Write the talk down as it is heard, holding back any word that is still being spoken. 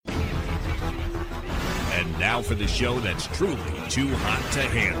Now for the show that's truly too hot to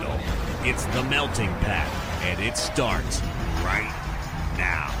handle. It's The Melting Pat, and it starts right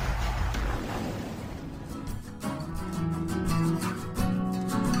now.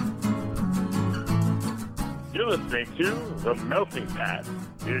 You're listening to The Melting Pat.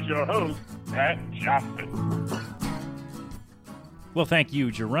 Here's your host, Pat Johnson. Well, thank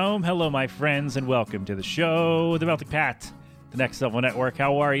you, Jerome. Hello, my friends, and welcome to the show, The Melting Pat, the Next Level Network.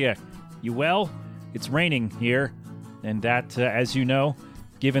 How are you? You well? It's raining here, and that, as you know,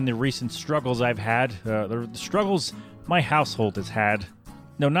 given the recent struggles I've had, the struggles my household has had,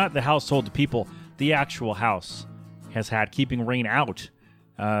 no, not the household, the people, the actual house has had keeping rain out.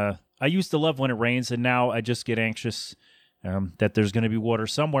 I used to love when it rains, and now I just get anxious that there's going to be water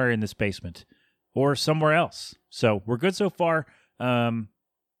somewhere in this basement or somewhere else. So we're good so far.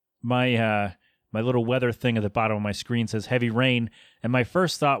 My little weather thing at the bottom of my screen says heavy rain, and my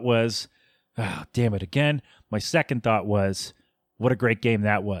first thought was, oh, damn it again. My second thought was, what a great game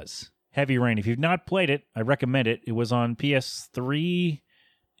that was. Heavy Rain. If you've not played it, I recommend it. It was on PS3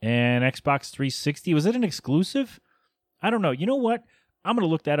 and Xbox 360. Was it an exclusive? I don't know. You know what? I'm going to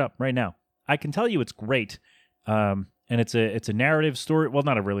look that up right now. I can tell you it's great. And it's a narrative story. Well,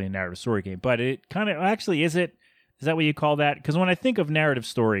 not really a narrative story game, but it kind of actually is it. Is that what you call that? Because when I think of narrative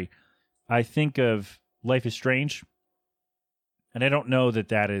story, I think of Life is Strange. And I don't know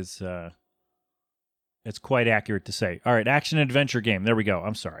that is it's quite accurate to say. All right, action adventure game. There we go.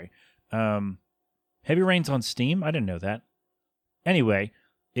 I'm sorry. Heavy Rain's on Steam? I didn't know that. Anyway,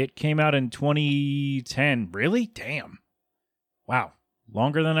 it came out in 2010. Really? Damn. Wow.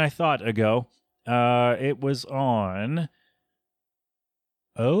 Longer than I thought ago. It was on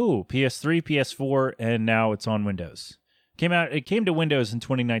PS3, PS4, and now it's on Windows. It came to Windows in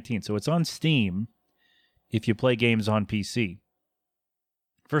 2019, so it's on Steam if you play games on PC.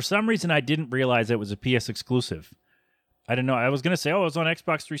 For some reason, I didn't realize it was a PS exclusive. I didn't know. I was going to say, it was on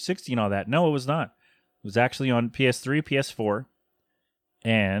Xbox 360 and all that. No, it was not. It was actually on PS3, PS4,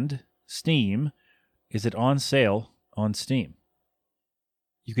 and Steam. Is it on sale on Steam?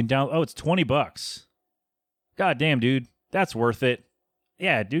 You can download. Oh, it's $20. God damn, dude. That's worth it.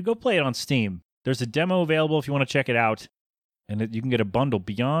 Yeah, dude, go play it on Steam. There's a demo available if you want to check it out. And you can get a bundle,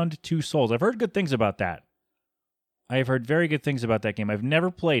 Beyond Two Souls. I've heard good things about that. I have heard very good things about that game. I've never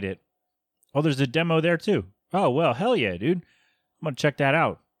played it. Oh, there's a demo there too. Oh, well, hell yeah, dude. I'm going to check that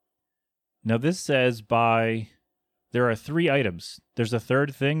out. Now, this says there are 3 items. There's a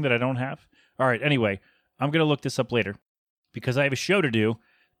third thing that I don't have. All right, anyway, I'm going to look this up later because I have a show to do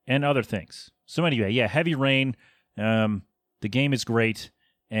and other things. So anyway, yeah, Heavy Rain. The game is great,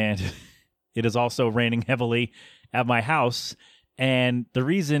 and it is also raining heavily at my house. And the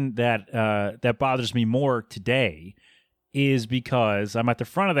reason that that bothers me more today is because I'm at the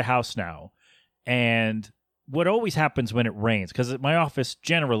front of the house now, and what always happens when it rains, because my office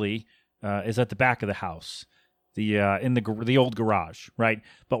generally is at the back of the house, in the old garage, right?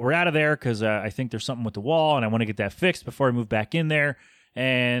 But we're out of there because I think there's something with the wall, and I want to get that fixed before I move back in there.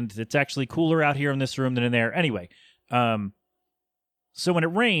 And it's actually cooler out here in this room than in there. Anyway, so when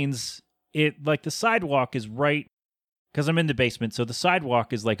it rains, the sidewalk is right, because I'm in the basement, so the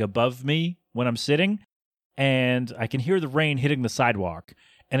sidewalk is like above me when I'm sitting, and I can hear the rain hitting the sidewalk,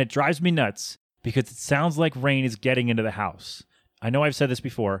 and it drives me nuts because it sounds like rain is getting into the house. I know I've said this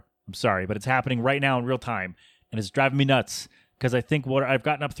before. I'm sorry, but it's happening right now in real time, and it's driving me nuts because I think I've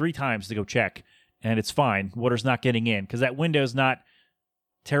gotten up 3 times to go check, and it's fine. Water's not getting in because that window's not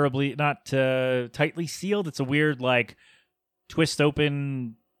tightly sealed. It's a weird, twist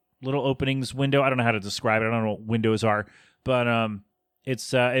open little openings window. I don't know how to describe it. I don't know what windows are, but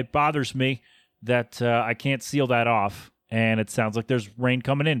it bothers me that I can't seal that off, and it sounds like there's rain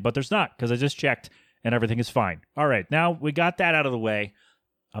coming in, but there's not because I just checked and everything is fine. All right, now we got that out of the way.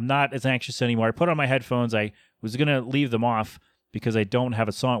 I'm not as anxious anymore. I put on my headphones. I was going to leave them off because I don't have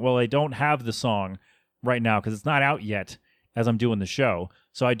a song. Well, I don't have the song right now because it's not out yet as I'm doing the show.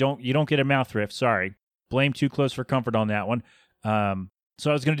 So you don't get a mouth riff. Sorry. Blame Too Close for Comfort on that one. So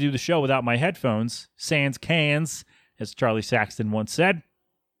I was going to do the show without my headphones, sans cans, as Charlie Saxton once said.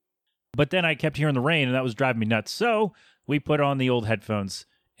 But then I kept hearing the rain, and that was driving me nuts. So we put on the old headphones,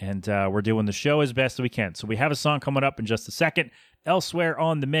 and we're doing the show as best we can. So we have a song coming up in just a second. Elsewhere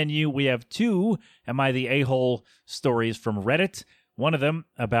on the menu, we have 2 Am I the A-Hole stories from Reddit. One of them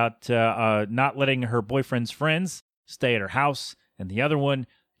about not letting her boyfriend's friends stay at her house, and the other one,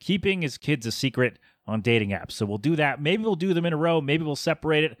 keeping his kids a secret on dating apps. So we'll do that. Maybe we'll do them in a row. Maybe we'll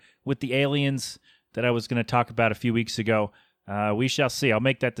separate it with the aliens that I was going to talk about a few weeks ago. We shall see. I'll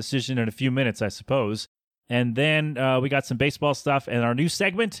make that decision in a few minutes, I suppose. And then we got some baseball stuff and our new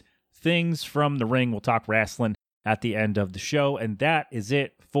segment, things from the ring. We'll talk wrestling at the end of the show, and that is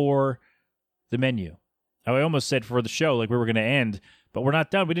it for the menu. I almost said for the show, like we were going to end, but we're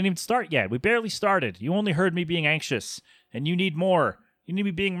not done. We didn't even start yet. We barely started. You only heard me being anxious, and you need more. You need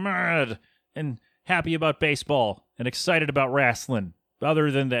me being mad and happy about baseball and excited about wrestling.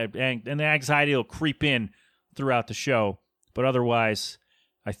 Other than that, and the anxiety will creep in throughout the show, but otherwise,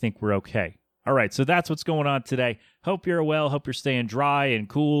 I think we're okay. All right, so that's what's going on today. Hope you're well. Hope you're staying dry and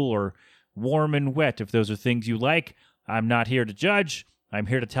cool or warm and wet if those are things you like. I'm not here to judge. I'm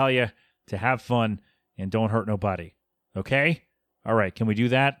here to tell you to have fun and don't hurt nobody. Okay? All right, can we do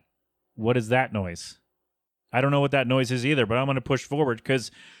that? What is that noise? I don't know what that noise is either, but I'm going to push forward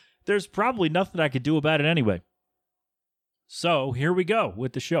because there's probably nothing I could do about it anyway. So here we go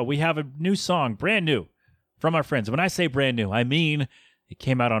with the show. We have a new song, brand new, from our friends. When I say brand new, I mean it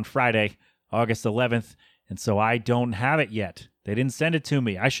came out on Friday, August 11th, and so I don't have it yet. They didn't send it to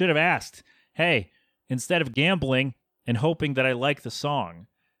me. I should have asked, hey, instead of gambling and hoping that I like the song,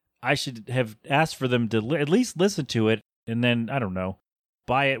 I should have asked for them to at least listen to it and then, I don't know,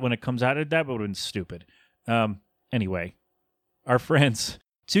 buy it when it comes out. That would have been stupid. Anyway, our friends,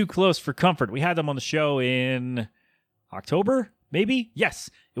 Too Close for Comfort. We had them on the show in October, maybe? Yes,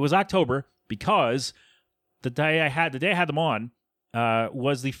 it was October because the day I had them on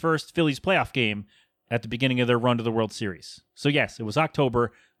was the first Phillies playoff game at the beginning of their run to the World Series. So yes, it was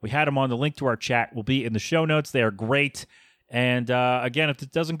October. We had them on. The link to our chat will be in the show notes. They are great. And again, if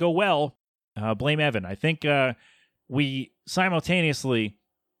it doesn't go well, blame Evan. I think we simultaneously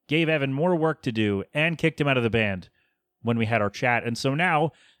gave Evan more work to do and kicked him out of the band when we had our chat. And so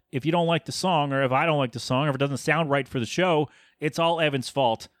now, if you don't like the song, or if I don't like the song, or if it doesn't sound right for the show, it's all Evan's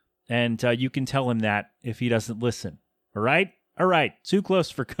fault. And you can tell him that if he doesn't listen. All right? All right. Too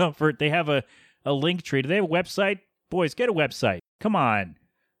Close for Comfort. They have a link tree. Do they have a website? Boys, get a website. Come on.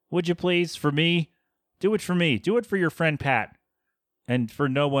 Would you please? For me? Do it for me. Do it for your friend Pat. And for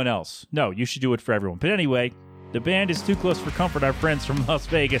no one else. No, you should do it for everyone. But anyway, the band is Too Close for Comfort, our friends from Las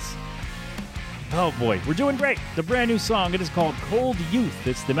Vegas. Oh boy, we're doing great. The brand new song, it is called Cold Youth.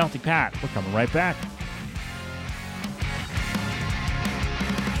 It's the Melting Pat. We're coming right back.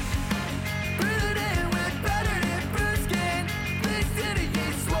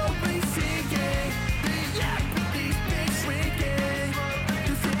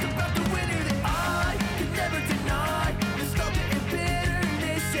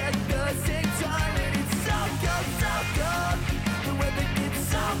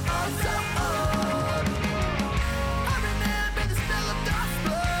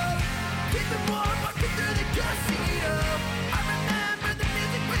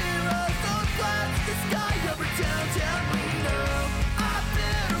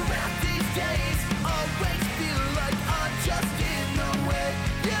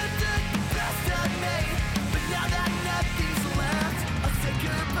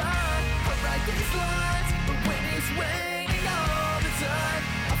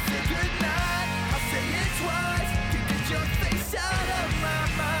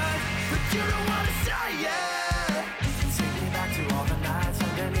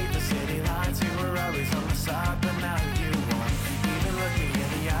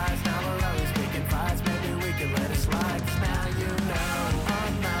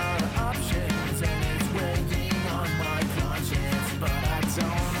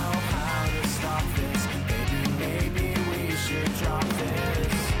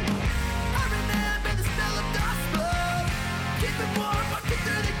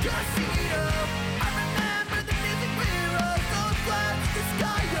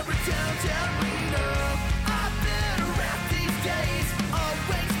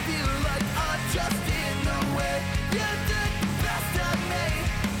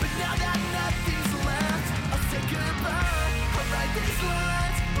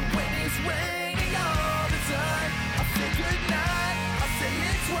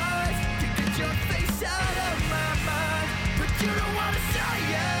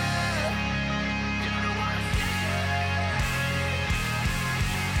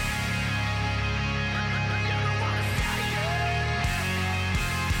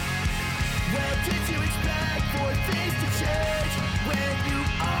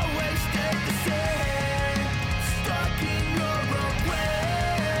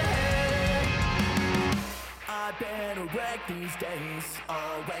 These days,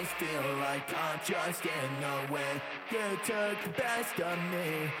 always feel like I'm just in the way. You took the best of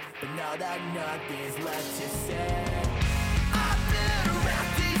me, but now that nothing's left to say. I've been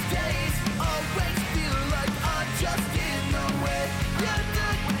around these days, always feel like I'm just in the way. You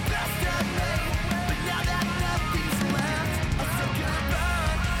took the best of me, but now that nothing's left, I'll say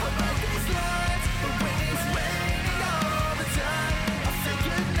goodbye.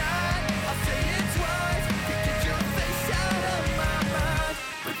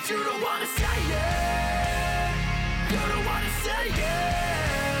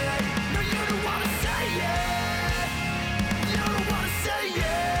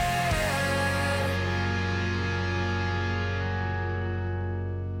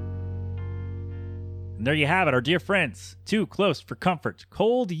 there you have it, our dear friends. Too Close for Comfort.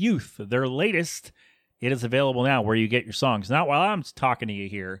 Cold Youth, their latest. It is available now where you get your songs. Not while I'm talking to you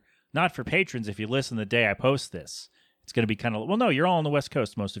here. Not for patrons if you listen the day I post this. It's going to be kind of... Well, no, you're all on the West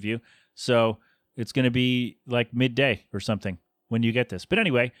Coast, most of you. So it's going to be like midday or something when you get this. But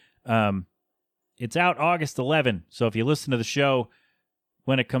anyway, it's out August 11. So if you listen to the show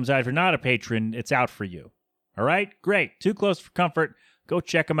when it comes out, if you're not a patron, it's out for you. All right? Great. Too Close for Comfort. Go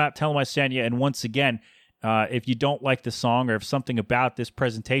check them out. Tell them I sent you. And once again, if you don't like the song or if something about this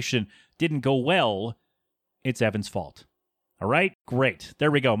presentation didn't go well, it's Evan's fault. All right? Great. There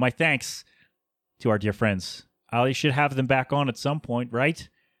we go. My thanks to our dear friends. I should have them back on at some point, right?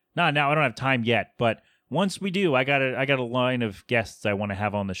 No, I don't have time yet. But once we do, I got a line of guests I want to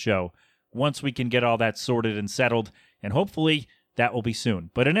have on the show. Once we can get all that sorted and settled, and hopefully that will be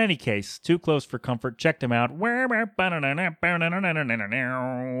soon. But in any case, Too Close for Comfort. Check them out.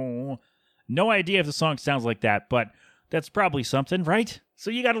 No idea if the song sounds like that, but that's probably something, right?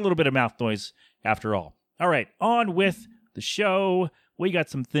 So you got a little bit of mouth noise after all. All right, on with the show. We got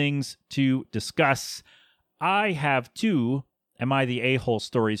some things to discuss. I have 2 Am I the A-Hole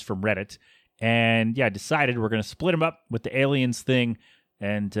stories from Reddit. And yeah, I decided we're going to split them up with the aliens thing.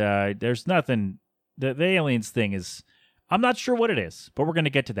 And there's nothing... The aliens thing is... I'm not sure what it is, but we're going to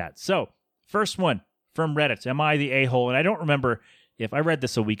get to that. So, first one from Reddit. Am I the a-hole? And I don't remember if I read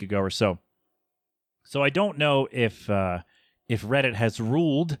this a week ago or so. So I don't know if Reddit has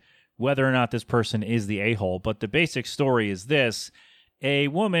ruled whether or not this person is the a-hole. But the basic story is this. A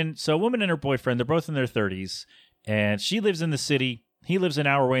woman and her boyfriend, they're both in their 30s. And she lives in the city. He lives an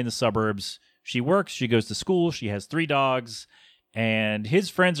hour away in the suburbs. She works. She goes to school. She has 3 dogs. And his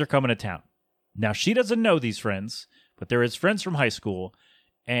friends are coming to town. Now, she doesn't know these friends. But they're his friends from high school,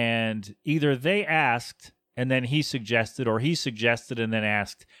 and either they asked, and then he suggested, or he suggested and then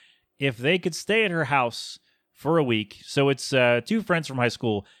asked, if they could stay at her house for a week. So it's 2 friends from high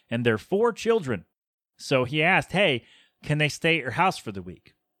school, and their 4 children. So he asked, hey, can they stay at your house for the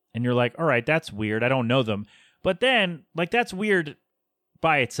week? And you're like, all right, that's weird. I don't know them. But then, like, that's weird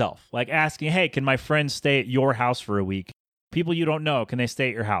by itself. Like asking, hey, can my friends stay at your house for a week? People you don't know, can they stay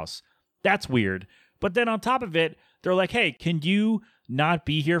at your house? That's weird. But then on top of it, they're like, hey, can you not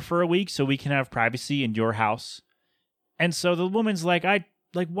be here for a week so we can have privacy in your house? And so the woman's like, why?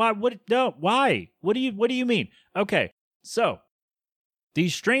 Why? What do you mean? Okay, so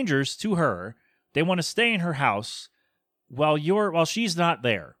these strangers to her, they want to stay in her house while she's not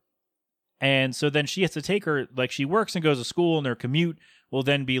there. And so then she has to take her, like she works and goes to school, and their commute will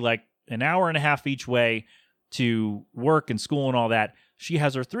then be like an hour and a half each way to work and school and all that. She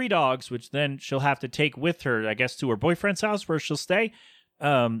has her 3 dogs, which then she'll have to take with her, I guess, to her boyfriend's house where she'll stay.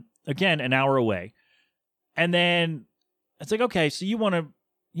 Again, an hour away. And then it's like, okay, so you want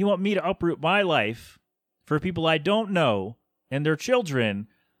me to uproot my life for people I don't know and their children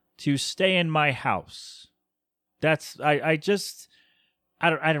to stay in my house. That's I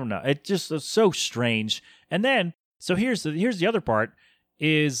don't know. It just is so strange. And then so here's the other part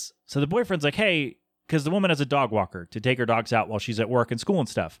is so the boyfriend's like, hey, because the woman has a dog walker to take her dogs out while she's at work and school and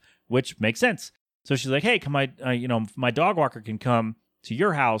stuff, which makes sense. So she's like, hey, can my dog walker can come to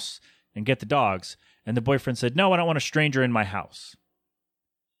your house and get the dogs. And the boyfriend said, no, I don't want a stranger in my house.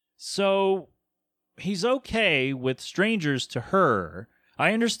 So he's okay with strangers to her.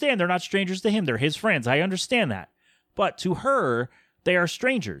 I understand they're not strangers to him. They're his friends. I understand that. But to her, they are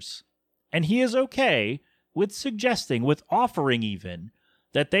strangers. And he is okay with suggesting, with offering even,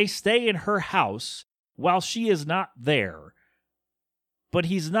 that they stay in her house while she is not there. But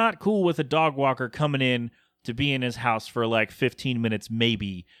he's not cool with a dog walker coming in to be in his house for like 15 minutes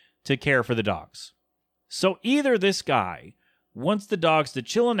maybe to care for the dogs. So either this guy wants the dogs to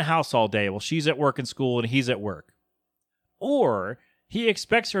chill in the house all day while she's at work and school and he's at work, or he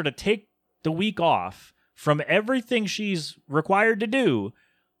expects her to take the week off from everything she's required to do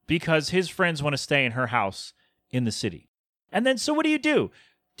because his friends want to stay in her house in the city. And then, so what do?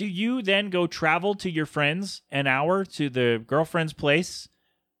 Do you then go travel to your friends an hour to the girlfriend's place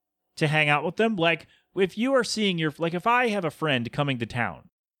to hang out with them? Like, if you are seeing if I have a friend coming to town,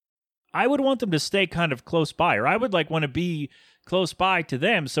 I would want them to stay kind of close by, or I would want to be close by to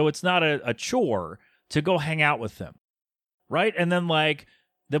them so it's not a chore to go hang out with them, right? And then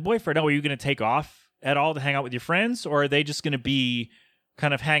the boyfriend, are you going to take off at all to hang out with your friends, or are they just going to be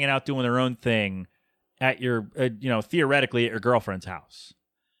kind of hanging out doing their own thing at your, theoretically at your girlfriend's house?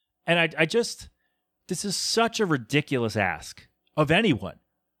 And I just, this is such a ridiculous ask of anyone,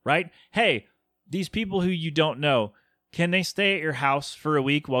 right? Hey, these people who you don't know, can they stay at your house for a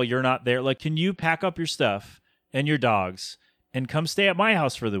week while you're not there? Can you pack up your stuff and your dogs and come stay at my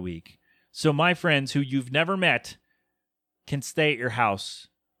house for the week So my friends who you've never met can stay at your house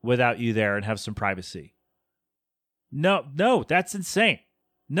without you there and have some privacy. No, that's insane.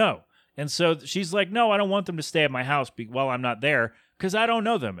 No. And so she's like, no, I don't want them to stay at my house while I'm not there because I don't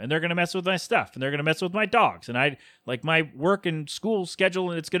know them and they're going to mess with my stuff and they're going to mess with my dogs and I like my work and school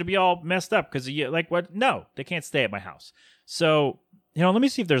schedule and it's going to be all messed up because like what? No, they can't stay at my house. So, let me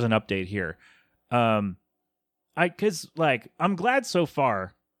see if there's an update here. I'm glad so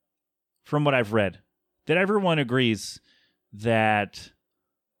far from what I've read that everyone agrees that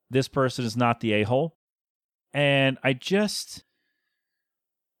this person is not the a-hole. And I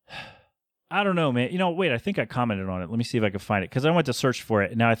don't know, man. Wait, I think I commented on it. Let me see if I can find it because I went to search for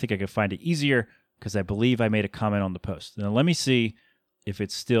it and now I think I can find it easier because I believe I made a comment on the post. Now let me see if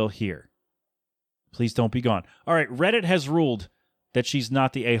it's still here. Please don't be gone. All right, Reddit has ruled that she's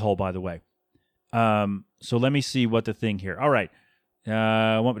not the a-hole, by the way. So let me see what the thing here. All right.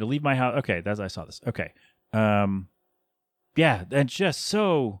 Want me to leave my house? Okay, I saw this. Okay. Yeah, and just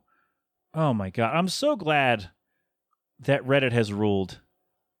so, oh my God. I'm so glad that Reddit has ruled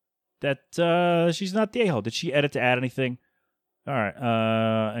that she's not the a-hole. Did she edit to add anything? All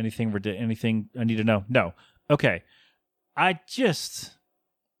right. Anything I need to know? No. Okay. I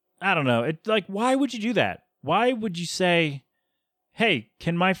don't know. Why would you do that? Why would you say, hey,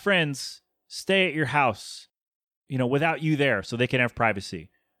 can my friends stay at your house, without you there so they can have privacy?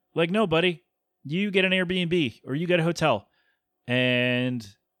 Like, no, buddy. You get an Airbnb or you get a hotel. And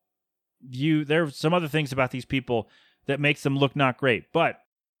there's some other things about these people that makes them look not great. But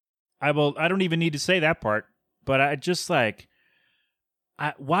I don't even need to say that part. But I just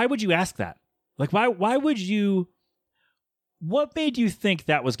why would you ask that? Like, why would you, what made you think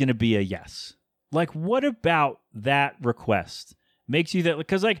that was going to be a yes? Like, what about that request makes you that,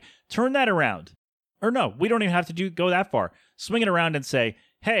 because turn that around. Or no, we don't even have to go that far. Swing it around and say,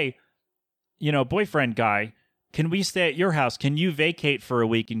 hey, boyfriend guy, can we stay at your house? Can you vacate for a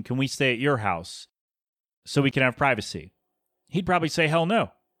week and can we stay at your house so we can have privacy? He'd probably say, hell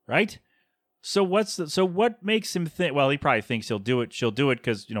no, right? So what makes him think, well, he probably thinks she'll do it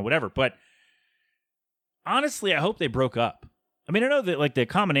because, whatever. But honestly, I hope they broke up. I mean, I know that the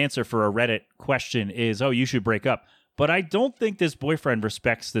common answer for a Reddit question is, oh, you should break up. But I don't think this boyfriend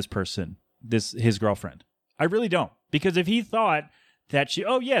respects this person, his girlfriend. I really don't. Because if he thought that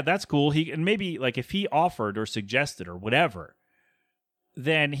oh yeah, that's cool. And maybe if he offered or suggested or whatever,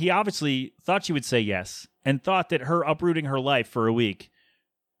 then he obviously thought she would say yes and thought that her uprooting her life for a week,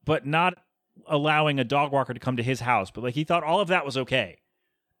 but not allowing a dog walker to come to his house. But he thought all of that was okay.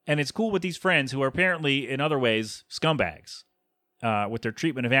 And it's cool with these friends who are apparently in other ways scumbags with their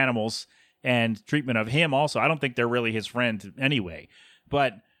treatment of animals and treatment of him also. I don't think they're really his friend anyway.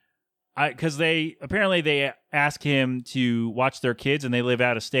 But because they ask him to watch their kids and they live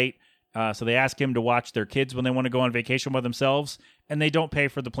out of state. So they ask him to watch their kids when they want to go on vacation by themselves and they don't pay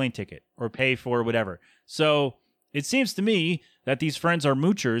for the plane ticket or pay for whatever. So it seems to me that these friends are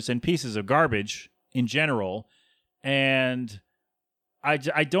moochers and pieces of garbage in general. And I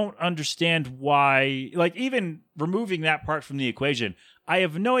don't understand why, even removing that part from the equation, I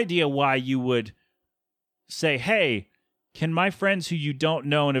have no idea why you would say, hey, can my friends who you don't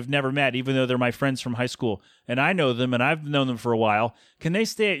know and have never met, even though they're my friends from high school, and I know them and I've known them for a while, can they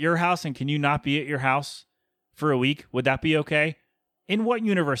stay at your house and can you not be at your house for a week? Would that be okay? In what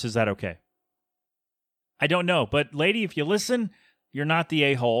universe is that okay? I don't know. But lady, if you listen, you're not the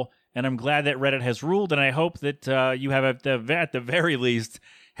a-hole. And I'm glad that Reddit has ruled. And I hope that you have, at the very least,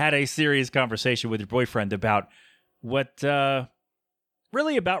 had a serious conversation with your boyfriend about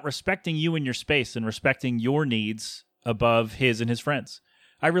really about respecting you and your space and respecting your needs above his and his friends.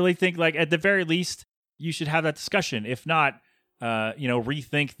 I really think, at the very least, you should have that discussion. If not,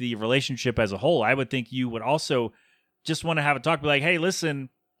 rethink the relationship as a whole. I would think you would also just want to have a talk, be like, hey, listen,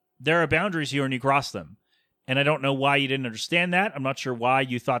 there are boundaries here and you cross them. And I don't know why you didn't understand that. I'm not sure why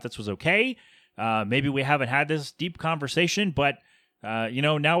you thought this was okay. Maybe we haven't had this deep conversation, but,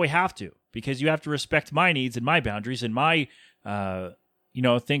 now we have to, because you have to respect my needs and my boundaries and my,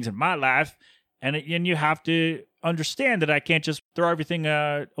 things in my life. And you have to understand that I can't just throw everything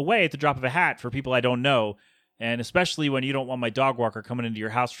away at the drop of a hat for people I don't know. And especially when you don't want my dog walker coming into your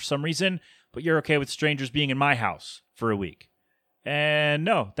house for some reason, but you're okay with strangers being in my house for a week. And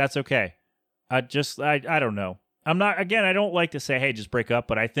no, that's okay. I don't know. I don't like to say, hey, just break up,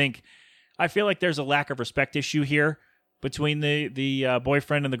 but I feel like there's a lack of respect issue here between the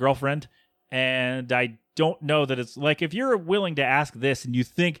boyfriend and the girlfriend. And I don't know that it's if you're willing to ask this and you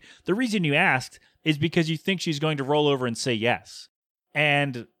think the reason you asked is because you think she's going to roll over and say yes.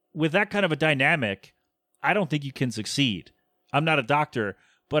 And with that kind of a dynamic, I don't think you can succeed. I'm not a doctor,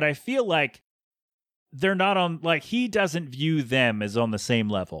 but I feel like they're not on, like, he doesn't view them as on the same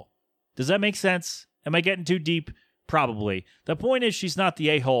level. Does that make sense? Am I getting too deep? Probably. The point is, she's not the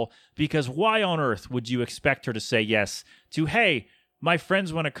a-hole, because why on earth would you expect her to say yes to, hey, my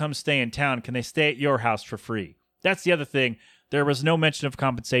friends want to come stay in town, can they stay at your house for free? That's the other thing. There was no mention of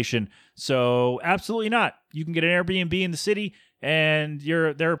compensation, so absolutely not. You can get an Airbnb in the city, and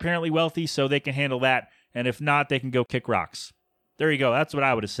they're apparently wealthy, so they can handle that, and if not, they can go kick rocks. There you go. That's what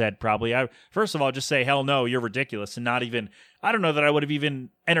I would have said, probably. First of all, just say, hell no, you're ridiculous, and not even, I don't know that I would have even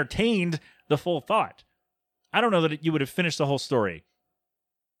entertained the full thought. I don't know that you would have finished the whole story.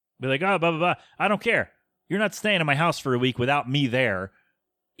 Be like, oh, blah, blah, blah. I don't care. You're not staying in my house for a week without me there,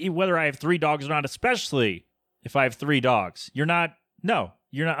 whether I have 3 dogs or not, especially if I have 3 dogs. You're not,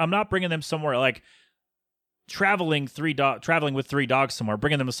 I'm not bringing them somewhere, like traveling with 3 dogs somewhere,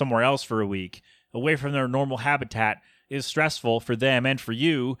 bringing them somewhere else for a week, away from their normal habitat, is stressful for them and for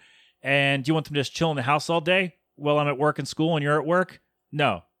you. And do you want them to just chill in the house all day while I'm at work and school and you're at work?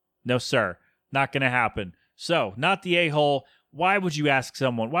 No, sir. Not going to happen. So, not the a-hole. Why would you ask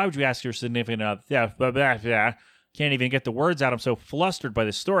your significant other? Can't even get the words out. I'm so flustered by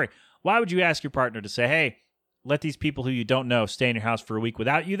this story. Why would you ask your partner to say, hey, let these people who you don't know stay in your house for a week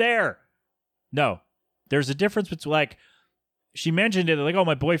without you there? No. There's a difference between, like, she mentioned it, like, oh,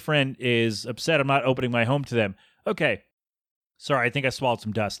 my boyfriend is upset I'm not opening my home to them. Okay. Sorry, I think I swallowed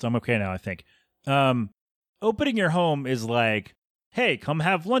some dust. I'm okay now, I think. Opening your home is like, hey, come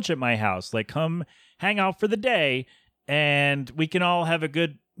have lunch at my house. Like, come hang out for the day, and we can all have a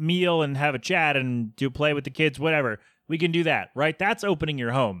good meal and have a chat and play with the kids, whatever. We can do that, right? That's opening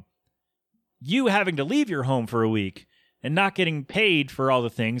your home. You having to leave your home for a week and not getting paid for all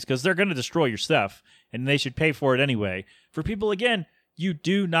the things, because they're going to destroy your stuff, and they should pay for it anyway. For people, again, you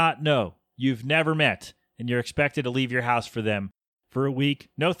do not know. You've never met, and you're expected to leave your house for them for a week.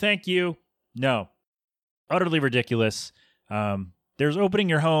 No, thank you. No. Utterly ridiculous. There's opening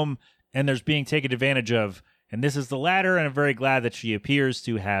your home, and there's being taken advantage of. And this is the latter, and I'm very glad that she appears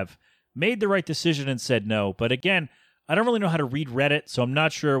to have made the right decision and said no. But again, I don't really know how to read Reddit, so I'm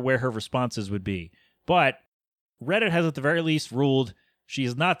not sure where her responses would be. But Reddit has at the very least ruled she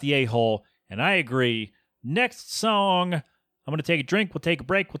is not the a-hole, and I agree. Next song, I'm going to take a drink, we'll take a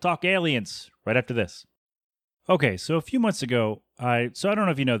break, we'll talk aliens right after this. Okay, so a few months ago, I don't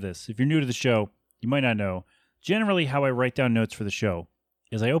know if you know this. If you're new to the show, you might not know. Generally, how I write down notes for the show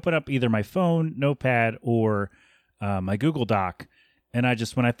is I open up either my phone, notepad, or my Google Doc, and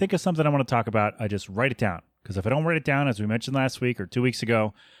when I think of something I want to talk about, I just write it down. Because if I don't write it down, as we mentioned last week or 2 weeks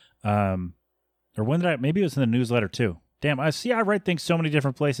ago, or when did maybe it was in the newsletter too. Damn, I write things so many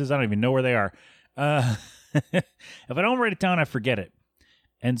different places, I don't even know where they are. If I don't write it down, I forget it.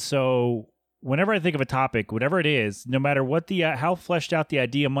 And so whenever I think of a topic, whatever it is, no matter what how fleshed out the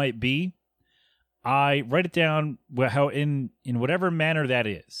idea might be, I write it down how in whatever manner that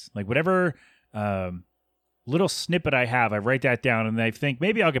is. Like whatever little snippet I have, I write that down, and I think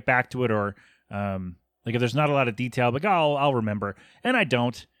maybe I'll get back to it, or like if there's not a lot of detail, like I'll remember. And I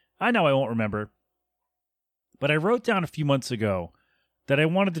don't. I know I won't remember. But I wrote down a few months ago that I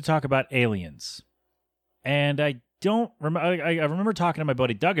wanted to talk about aliens. And I don't remember. I remember talking to my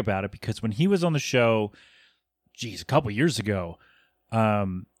buddy Doug about it, because when he was on the show, a couple years ago,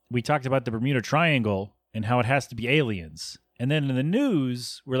 we talked about the Bermuda Triangle and how it has to be aliens. And then in the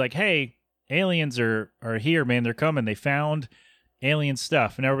news, we're like, hey, aliens are here, man. They're coming. They found alien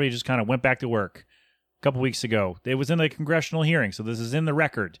stuff. And everybody just kind of went back to work a couple weeks ago. It was in the congressional hearing, so this is in the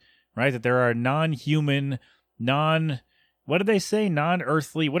record, right? That there are non-human, what did they say?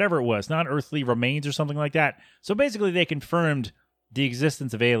 Non-earthly, whatever it was, non-earthly remains or something like that. So basically they confirmed the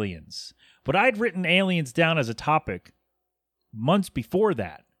existence of aliens. But I'd written aliens down as a topic months before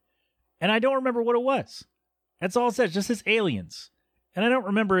that. And I don't remember what it was. That's all it says, just says aliens. And I don't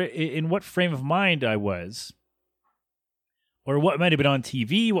remember in what frame of mind I was, or what might have been on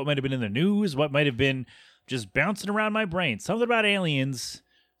TV, what might have been in the news, what might have been just bouncing around my brain. Something about aliens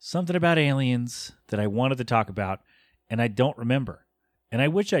that I wanted to talk about, and I don't remember. And I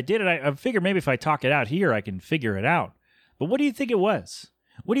wish I did it. I figure maybe if I talk it out here, I can figure it out. But what do you think it was?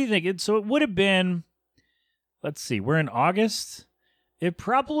 What do you think? So it would have been, let's see, we're in August. It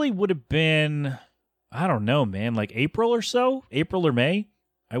probably would have been, I don't know, man, like April or so, April or May.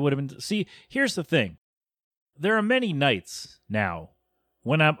 I would have been, see, here's the thing. There are many nights now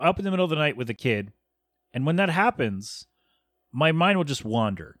when I'm up in the middle of the night with a kid, and when that happens, my mind will just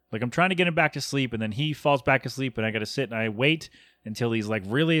wander. Like I'm trying to get him back to sleep, and then he falls back asleep, and I got to sit and I wait until he's like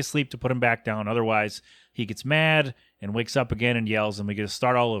really asleep to put him back down. Otherwise, he gets mad and wakes up again and yells, and we get to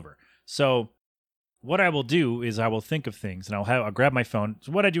start all over. So what I will do is I will think of things, and I'll grab my phone.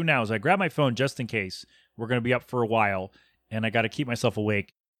 So what I do now is I grab my phone just in case we're going to be up for a while, and I got to keep myself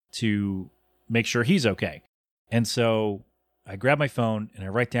awake to make sure he's okay. And so I grab my phone and I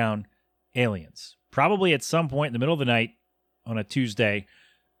write down aliens. Probably at some point in the middle of the night on a Tuesday,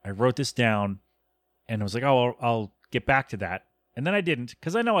 I wrote this down, and I was like, oh, I'll get back to that. And then I didn't,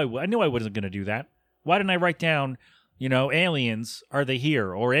 because I knew I wasn't going to do that. Why didn't I write down, aliens, are they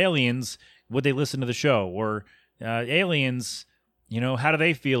here? Or aliens, would they listen to the show? Or aliens, how do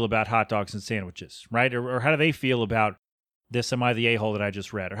they feel about hot dogs and sandwiches, right? Or how do they feel about this, am I the a-hole that I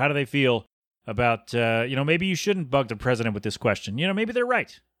just read? Or how do they feel about, maybe you shouldn't bug the president with this question. Maybe they're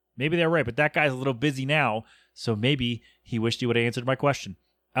right. Maybe they're right, but that guy's a little busy now, so maybe he wished he would have answered my question.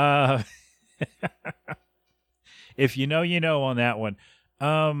 If you know, on that one.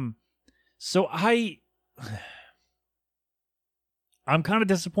 So I'm kind of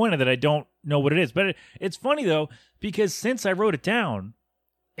disappointed that I don't know what it is. But it's funny, though, because since I wrote it down,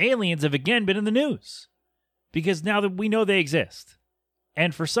 aliens have again been in the news. Because now that we know they exist.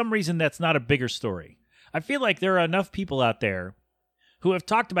 And for some reason, that's not a bigger story. I feel like there are enough people out there who have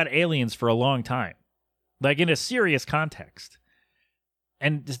talked about aliens for a long time. Like in a serious context.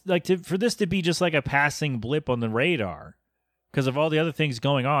 And for this to be just like a passing blip on the radar because of all the other things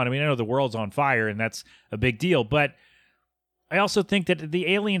going on. I mean, I know the world's on fire and that's a big deal, but I also think that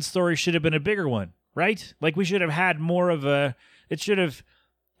the alien story should have been a bigger one, right? Like we should have had more of it should have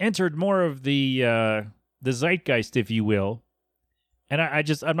entered more of the zeitgeist, if you will. And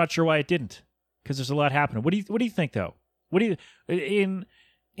I'm not sure why it didn't, because there's a lot happening. What do you think though? What do you,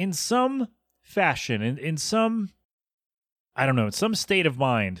 in some fashion, in some, I don't know, in some state of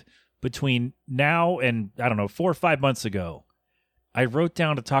mind between now and, 4 or 5 months ago, I wrote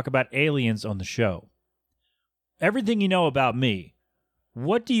down to talk about aliens on the show. Everything you know about me,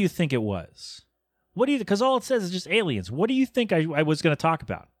 what do you think it was? Because all it says is just aliens. What do you think I was going to talk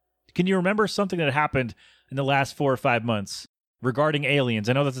about? Can you remember something that happened in the last 4 or 5 months regarding aliens?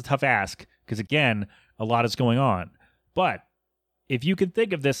 I know that's a tough ask because, again, a lot is going on. But if you can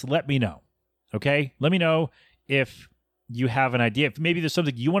think of this, let me know. Okay? Let me know if you have an idea. If maybe there's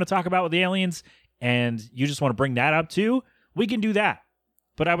something you want to talk about with the aliens and you just want to bring that up too, we can do that.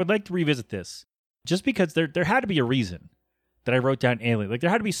 But I would like to revisit this just because there had to be a reason that I wrote down alien. Like there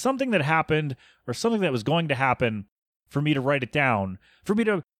had to be something that happened or something that was going to happen for me to write it down, for me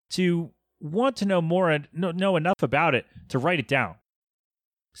to want to know more and know enough about it to write it down.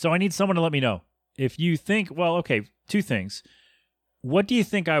 So I need someone to let me know. If you think, well, okay, 2 things. Why do you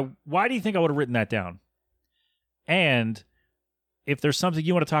think I would have written that down? And if there's something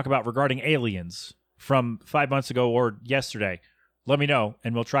you want to talk about regarding aliens from 5 months ago or yesterday, let me know,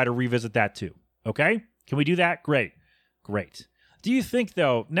 and we'll try to revisit that too. Okay? Can we do that? Great. Do you think,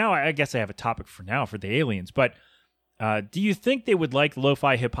 though, now I guess I have a topic for now for the aliens, but do you think they would like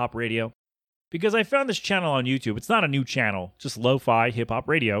lo-fi hip-hop radio? Because I found this channel on YouTube. It's not a new channel, just lo-fi hip-hop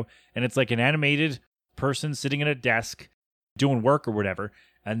radio, and it's like an animated person sitting at a desk doing work or whatever,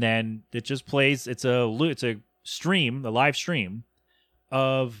 and then it just plays. It's a stream, a live stream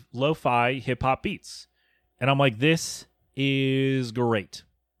of lo-fi hip-hop beats. And I'm like, this is great.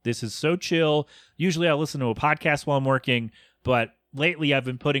 This is so chill. Usually I listen to a podcast while I'm working, but lately I've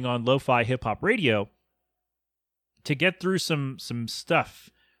been putting on lo-fi hip-hop radio to get through some stuff,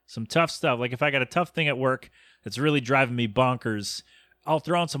 some tough stuff. Like if I got a tough thing at work that's really driving me bonkers, I'll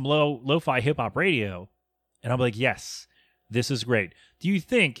throw on some lo-fi hip-hop radio, and I'm like, yes, this is great. Do you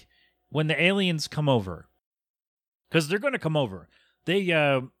think when the aliens come over, because they're going to come over, they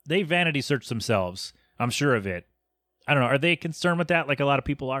vanity search themselves, I'm sure of it. I don't know. Are they concerned with that like a lot of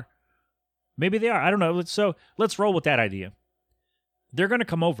people are? Maybe they are. I don't know. So let's roll with that idea. They're going to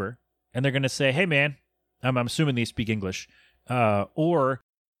come over, and they're going to say, hey, man, I'm assuming they speak English, or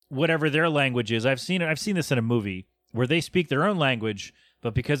whatever their language is. I've seen this in a movie where they speak their own language,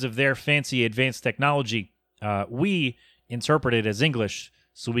 but because of their fancy advanced technology, we interpret it as English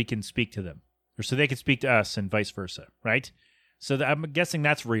so we can speak to them, or so they can speak to us and vice versa, right? So I'm guessing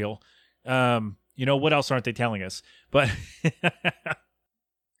that's real. What else aren't they telling us? But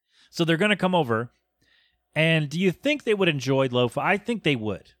so they're going to come over, and do you think they would enjoy lo-fi? I think they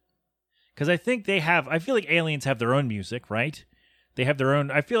would. Because I feel like aliens have their own music, right? They have their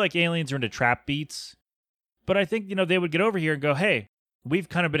own, I feel like aliens are into trap beats. But I think, they would get over here and go, hey, we've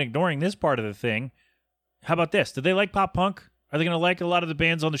kind of been ignoring this part of the thing. How about this? Do they like pop punk? Are they going to like a lot of the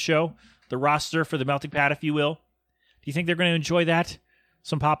bands on the show? The roster for the melting pot, if you will? Do you think they're going to enjoy that?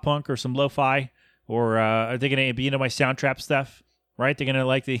 Some pop punk or some lo-fi? Or are they going to be into my soundtrap stuff? Right? They're going to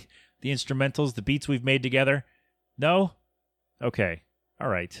like the instrumentals, the beats we've made together? No? Okay. All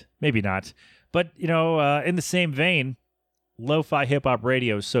right. Maybe not. But, in the same vein, lo-fi hip-hop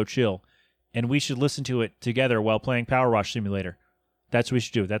radio is so chill, and we should listen to it together while playing Power Wash Simulator. That's what we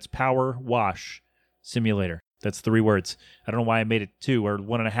should do. That's Power Wash Simulator. That's 3 words. I don't know why I made it 2 or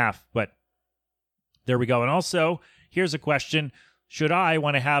 1.5, but there we go. And also, here's a question. Should I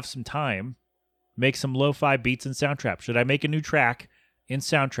want to have some time, make some lo-fi beats in Soundtrap? Should I make a new track in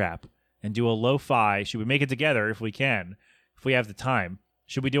Soundtrap and do a lo-fi? Should we make it together if we can, if we have the time?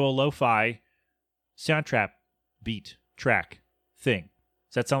 Should we do a lo-fi Soundtrap beat track thing?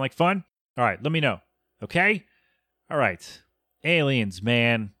 Does that sound like fun? All right, let me know. Okay? All right. Aliens,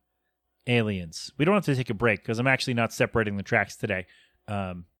 man. Aliens. We don't have to take a break because I'm actually not separating the tracks today.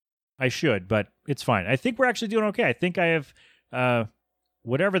 I should, but it's fine. I think we're actually doing okay. I think I have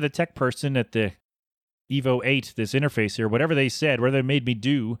whatever the tech person at the Evo 8, this interface here, whatever they said, whatever they made me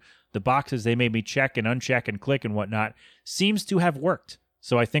do, the boxes they made me check and uncheck and click and whatnot, seems to have worked.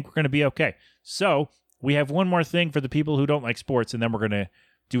 So I think we're going to be okay. So we have one more thing for the people who don't like sports, and then we're going to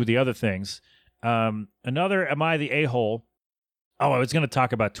do the other things. Another Am I the A-hole? Oh, I was going to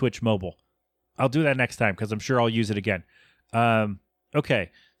talk about Twitch Mobile. I'll do that next time because I'm sure I'll use it again.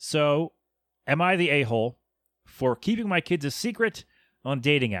 Okay, so am I the a-hole for keeping my kids a secret on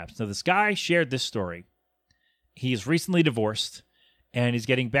dating apps? Now, this guy shared this story. He's recently divorced, and he's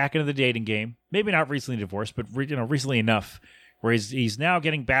getting back into the dating game. Maybe not recently divorced, but recently enough where he's now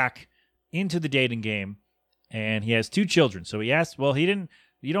getting back into the dating game, and he has 2 children. So he asked, well, you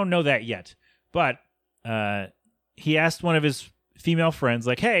don't know that yet, but he asked one of his female friends,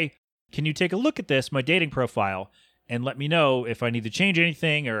 like, hey, can you take a look at this, my dating profile, and let me know if I need to change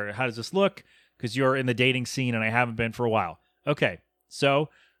anything or how does this look? Because you're in the dating scene and I haven't been for a while. Okay, so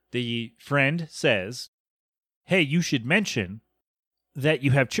the friend says, hey, you should mention that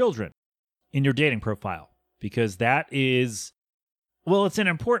you have children in your dating profile because that is, well, it's an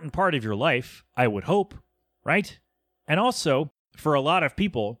important part of your life, I would hope, right? And also, for a lot of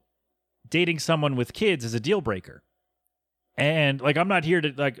people, dating someone with kids is a deal breaker. And I'm not here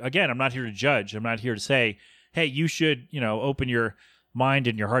to, I'm not here to judge. I'm not here to say, hey, you should, open your mind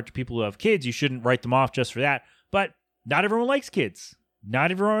and your heart to people who have kids. You shouldn't write them off just for that. But not everyone likes kids.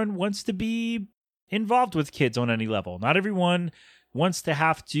 Not everyone wants to be involved with kids on any level. Not everyone wants to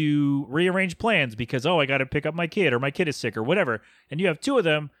have to rearrange plans because, I got to pick up my kid or my kid is sick or whatever. And you have 2 of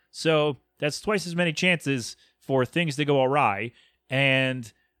them. So that's twice as many chances for things to go awry.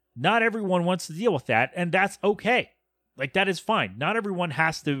 And not everyone wants to deal with that. And that's okay. That is fine. Not everyone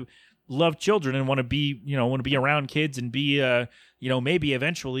has to love children and want to be around kids and be, maybe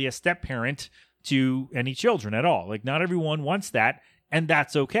eventually a step parent to any children at all. Not everyone wants that, and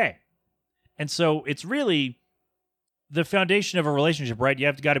that's okay. And so it's really the foundation of a relationship, right? You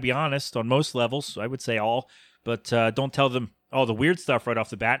have got to be honest on most levels. I would say all, but don't tell them all the weird stuff right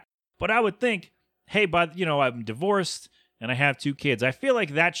off the bat. But I would think, hey, but I'm divorced and I have 2 kids. I feel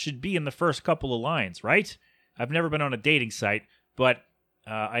like that should be in the first couple of lines, right? I've never been on a dating site, but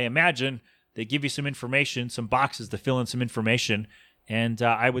I imagine they give you some information, some boxes to fill in some information, and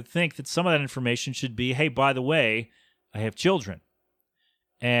I would think that some of that information should be, hey, by the way, I have children.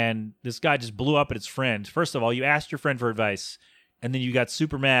 And this guy just blew up at his friend. First of all, you asked your friend for advice, and then you got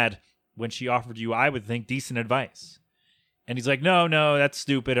super mad when she offered you, I would think, decent advice. And he's like, no, that's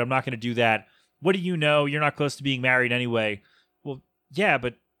stupid. I'm not going to do that. What do you know? You're not close to being married anyway. Well, yeah,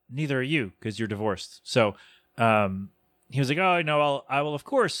 but neither are you because you're divorced. So he was like, oh, no, I will, of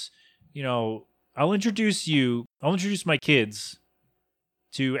course, I'll introduce my kids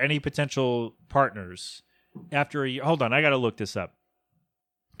to any potential partners after a year. Hold on, I got to look this up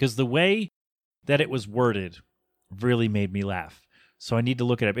because the way that it was worded really made me laugh. So I need to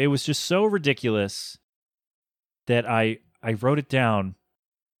look it up. It was just so ridiculous that I wrote it down,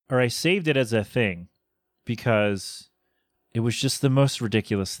 or I saved it as a thing because it was just the most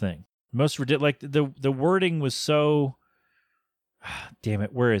ridiculous thing. The wording was so... Damn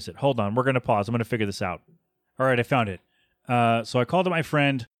it, where is it? Hold on, we're going to pause. I'm going to figure this out. All right, I found it. So I called up my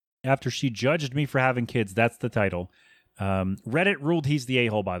friend after she judged me for having kids. That's the title. Reddit ruled he's the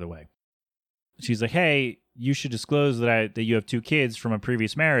a-hole, by the way. She's like, hey, you should disclose that you have 2 kids from a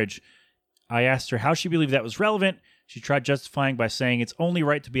previous marriage. I asked her how she believed that was relevant. She tried justifying by saying it's only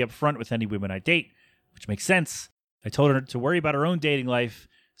right to be upfront with any women I date, which makes sense. I told her to worry about her own dating life,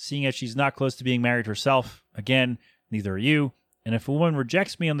 seeing as she's not close to being married herself. Again, neither are you. And if a woman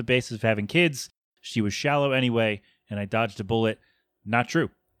rejects me on the basis of having kids, she was shallow anyway, and I dodged a bullet. Not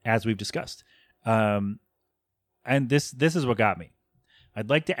true, as we've discussed. And this is what got me. I'd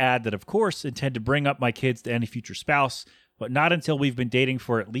like to add that, of course, intend to bring up my kids to any future spouse but not until we've been dating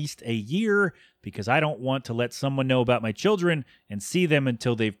for at least a year because I don't want to let someone know about my children and see them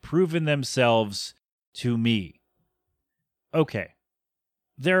until they've proven themselves to me. Okay.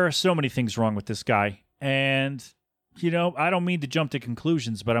 There are so many things wrong with this guy, and I don't mean to jump to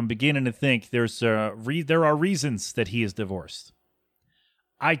conclusions, but I'm beginning to think there are reasons that he is divorced.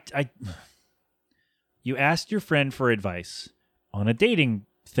 You asked your friend for advice on a dating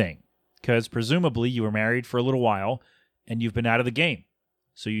thing, because presumably you were married for a little while and you've been out of the game.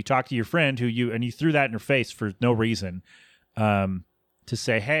 So you talked to your friend and you threw that in her face for no reason, to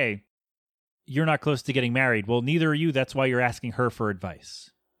say, hey, you're not close to getting married. Well, neither are you. That's why you're asking her for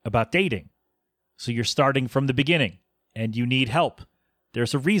advice about dating. So you're starting from the beginning and you need help.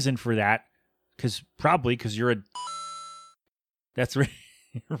 There's a reason for that, because you're that's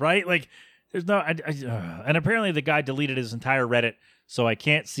right. Like there's no, and apparently the guy deleted his entire Reddit, so I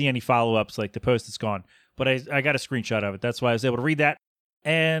can't see any follow-ups. Like the post is gone, but I got a screenshot of it. That's why I was able to read that.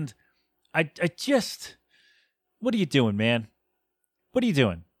 And I just, what are you doing, man? What are you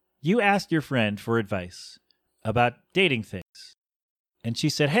doing? You asked your friend for advice about dating things. And she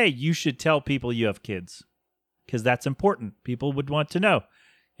said, hey, you should tell people you have kids because that's important. People would want to know.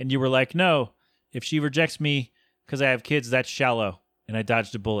 And you were like, no, if she rejects me because I have kids, that's shallow. And I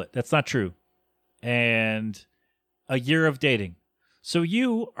dodged a bullet. That's not true. And a year of dating. So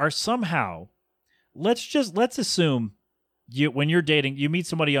you are somehow, let's assume when you're dating, you meet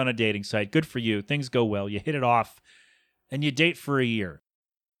somebody on a dating site. Good for you. Things go well. You hit it off and you date for a year.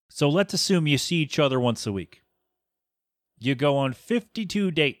 So let's assume you see each other once a week. You go on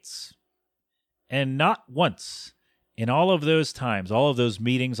 52 dates. And not once in all of those times, all of those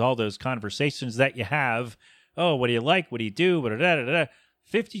meetings, all those conversations that you have, oh, what do you like? What do you do?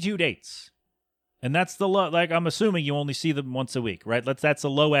 52 dates. And that's the low, like I'm assuming you only see them once a week, right? That's a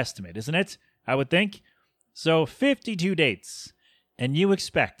low estimate, isn't it? I would think. So 52 dates. And you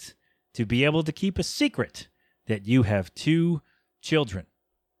expect to be able to keep a secret that you have 2 children.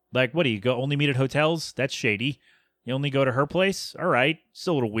 Like, what do you go only meet at hotels? That's shady. You only go to her place? All right. It's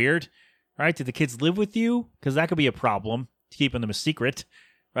a little weird. All right. Do the kids live with you? Because that could be a problem, keeping them a secret.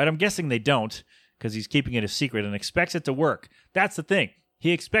 Right? I'm guessing they don't, because he's keeping it a secret and expects it to work. That's the thing.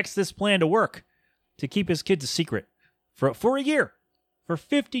 He expects this plan to work, to keep his kids a secret for a year, for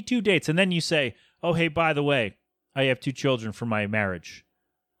 52 dates. And then you say, oh, hey, by the way, I have 2 children from my marriage.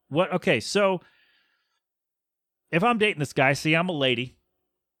 What? Okay. So if I'm dating this guy, see, I'm a lady.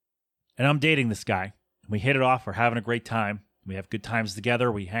 And I'm dating this guy. We hit it off. We're having a great time. We have good times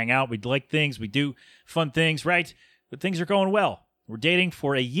together. We hang out. We like things. We do fun things, right? But things are going well. We're dating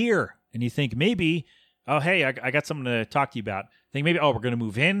for a year. And you think maybe, oh, hey, I got something to talk to you about. Think maybe, oh, we're going to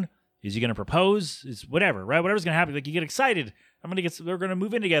move in. Is he going to propose? Is whatever, right? Whatever's going to happen. Like you get excited. We're going to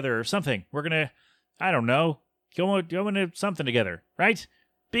move in together or something. We're going to, I don't know, go into something together, right?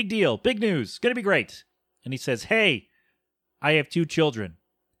 Big deal. Big news. Going to be great. And he says, hey, I have 2 children.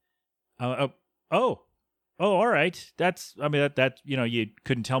 All right. That you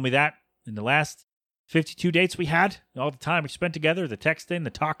couldn't tell me that in the last 52 dates we had, all the time we spent together, the texting,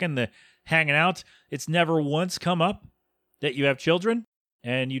 the talking, the hanging out. It's never once come up that you have children,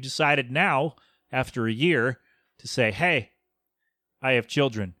 and you decided now, after a year, to say, hey, I have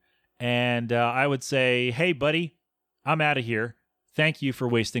children. And I would say, hey, buddy, I'm out of here. Thank you for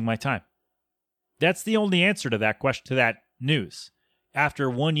wasting my time. That's the only answer to that question, to that news, after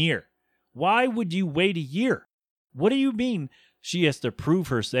 1 year. Why would you wait a year? What do you mean they have to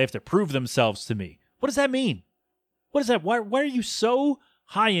prove themselves to me? What does that mean? What is that? Why are you so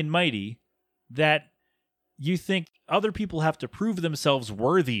high and mighty that you think other people have to prove themselves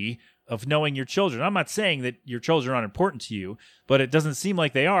worthy of knowing your children? I'm not saying that your children aren't important to you, but it doesn't seem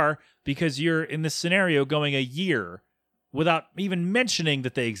like they are, because you're in this scenario going a year without even mentioning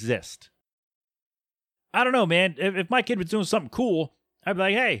that they exist. I don't know, man. If my kid was doing something cool, I'd be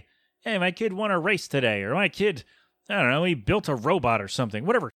like, hey, my kid won a race today, or my kid, I don't know, he built a robot or something.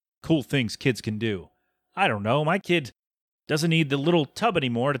 Whatever cool things kids can do. I don't know. My kid doesn't need the little tub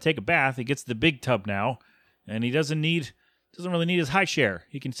anymore to take a bath. He gets the big tub now, and he doesn't really need his high chair.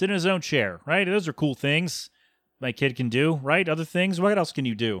 He can sit in his own chair, right? Those are cool things my kid can do, right? Other things. What else can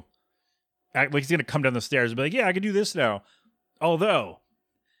you do? Like he's going to come down the stairs and be like, yeah, I can do this now. Although,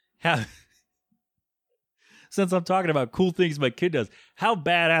 since I'm talking about cool things my kid does, how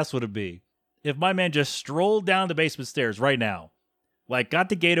badass would it be if my man just strolled down the basement stairs right now, like got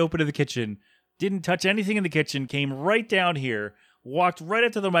the gate open to the kitchen, didn't touch anything in the kitchen, came right down here, walked right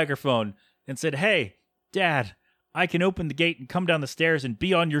up to the microphone and said, hey, Dad, I can open the gate and come down the stairs and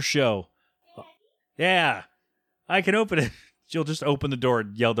be on your show. Yeah, I can open it. She'll just open the door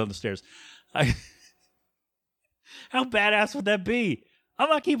and yell down the stairs. How badass would that be? I'm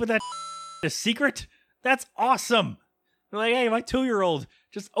not keeping that a secret. That's awesome. They're like, hey, my 2-year-old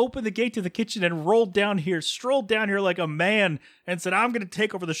just opened the gate to the kitchen and strolled down here like a man and said, I'm going to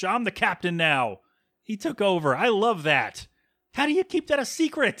take over the show. I'm the captain now. He took over. I love that. How do you keep that a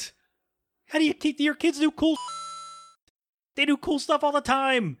secret? How do you keep your kids do cool? They do cool stuff all the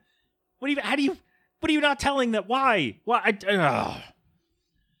time. What are you not telling that? Why? I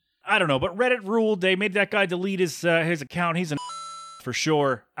don't know, but Reddit ruled. They made that guy delete his account. He's for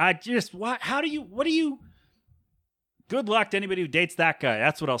sure. What do you? Good luck to anybody who dates that guy.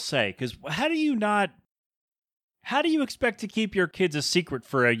 That's what I'll say. Because how do you expect to keep your kids a secret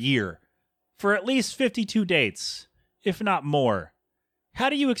for a year? For at least 52 dates, if not more. How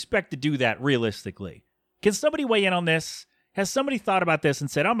do you expect to do that realistically? Can somebody weigh in on this? Has somebody thought about this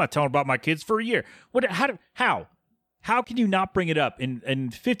and said, I'm not telling about my kids for a year? How can you not bring it up in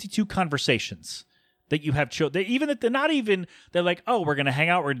 52 conversations that you have children? Even that they're like, oh, we're going to hang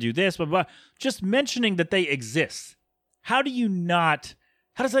out, we're going to do this, blah, blah, blah. Just mentioning that they exist. How does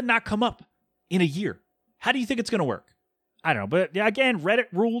that not come up in a year? How do you think it's going to work? I don't know. But again, Reddit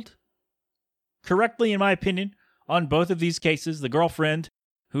ruled correctly, in my opinion, on both of these cases. The girlfriend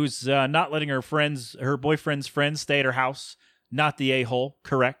who's not letting her boyfriend's friends stay at her house, not the a-hole,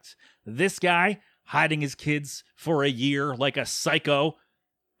 correct. This guy hiding his kids for a year like a psycho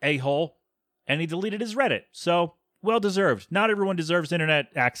a-hole, and he deleted his Reddit. So, well-deserved. Not everyone deserves internet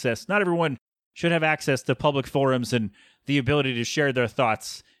access. Not everyone should have access to public forums and the ability to share their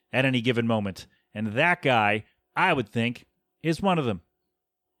thoughts at any given moment. And that guy, I would think, is one of them.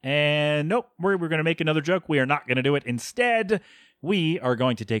 And nope, we're going to make another joke. We are not going to do it. Instead, we are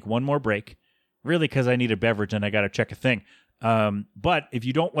going to take one more break. Really, because I need a beverage and I got to check a thing. But if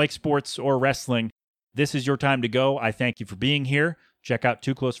you don't like sports or wrestling, this is your time to go. I thank you for being here. Check out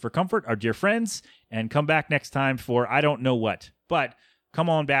Too Close for Comfort, our dear friends, and come back next time for I don't know what. But come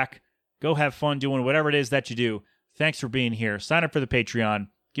on back. Go have fun doing whatever it is that you do. Thanks for being here. Sign up for the Patreon.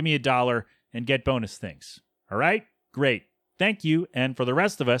 Give me $1 and get bonus things. All right? Great. Thank you. And for the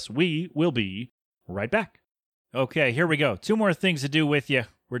rest of us, we will be right back. Okay, here we go. 2 more things to do with you.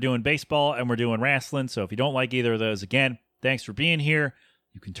 We're doing baseball and we're doing wrestling. So if you don't like either of those, again, thanks for being here.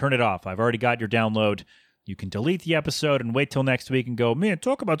 You can turn it off. I've already got your download. You can delete the episode and wait till next week and go, man,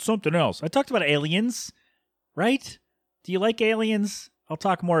 talk about something else. I talked about aliens, right? Do you like aliens? I'll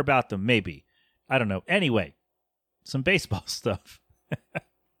talk more about them, maybe. I don't know. Anyway, some baseball stuff.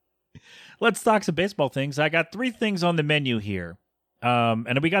 Let's talk some baseball things. I got 3 things on the menu here,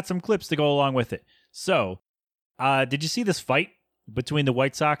 and we got some clips to go along with it. So, did you see this fight between the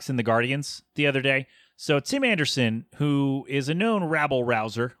White Sox and the Guardians the other day? So Tim Anderson, who is a known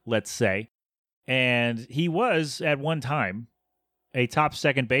rabble-rouser, let's say, and he was, at one time, a top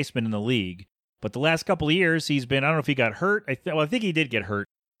second baseman in the league. But the last couple of years, he's been, I don't know if he got hurt. I think he did get hurt.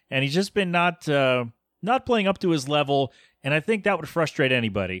 And he's just been not playing up to his level. And I think that would frustrate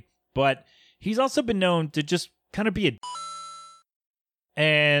anybody. But he's also been known to just kind of be a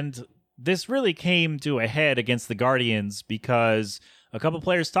and this really came to a head against the Guardians because a couple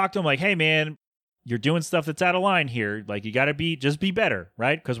players talked to him like, hey, man, you're doing stuff that's out of line here. Like, you got to just be better,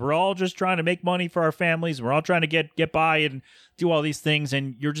 right? Because we're all just trying to make money for our families. We're all trying to get by and do all these things.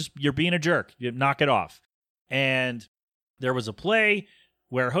 And you're being a jerk. You knock it off. And there was a play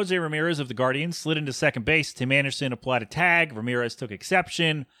where Jose Ramirez of the Guardians slid into second base. Tim Anderson applied a tag. Ramirez took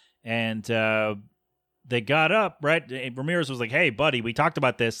exception. And they got up, right? Ramirez was like, hey, buddy, we talked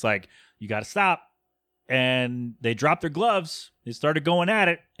about this. Like, you got to stop. And they dropped their gloves. They started going at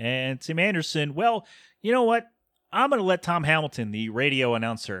it. And Tim Anderson, well, you know what? I'm going to let Tom Hamilton, the radio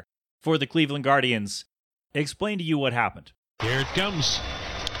announcer for the Cleveland Guardians, explain to you what happened. Here it comes.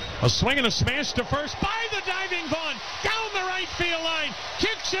 A swing and a smash to first by the diving Vaughn. Down the right field line.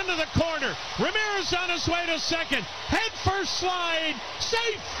 Kicks into the corner. Ramirez on his way to second. Head first slide.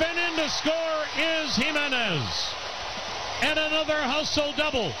 Safe, and in to score is Jimenez. And another hustle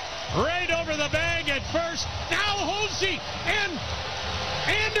double. Right over the bag at first. Now Hosey and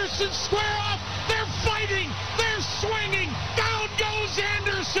Anderson square off. They're fighting. They're swinging. Down goes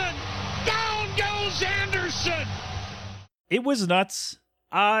Anderson. Down goes Anderson. It was nuts.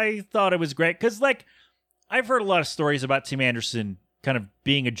 I thought it was great because, like, I've heard a lot of stories about Tim Anderson kind of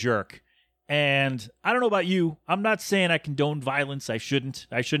being a jerk. And I don't know about you. I'm not saying I condone violence. I shouldn't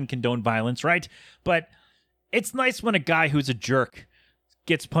condone violence, right? But it's nice when a guy who's a jerk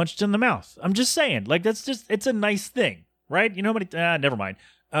gets punched in the mouth. I'm just saying, like, it's a nice thing, right? You know how many, never mind.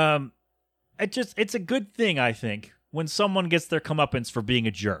 It's a good thing, I think, when someone gets their comeuppance for being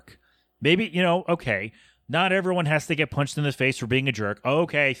a jerk. Maybe, okay, not everyone has to get punched in the face for being a jerk.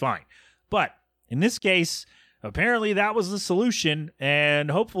 Okay, fine. But in this case, apparently that was the solution,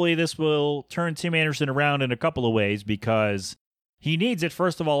 and hopefully this will turn Tim Anderson around in a couple of ways because he needs it,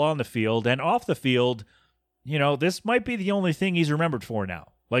 first of all, on the field, and off the field, this might be the only thing he's remembered for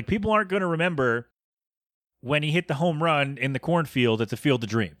now. Like, people aren't going to remember when he hit the home run in the cornfield at the Field of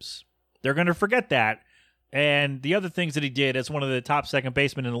Dreams. They're going to forget that, and the other things that he did as one of the top second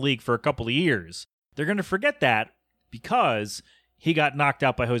basemen in the league for a couple of years, they're going to forget that because he got knocked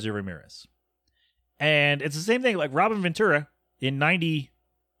out by Jose Ramirez. And it's the same thing, like Robin Ventura in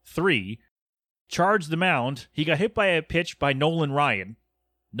 93 charged the mound. He got hit by a pitch by Nolan Ryan.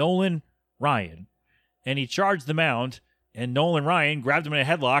 And he charged the mound, and Nolan Ryan grabbed him in a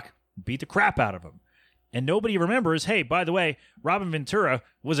headlock, beat the crap out of him. And nobody remembers, hey, by the way, Robin Ventura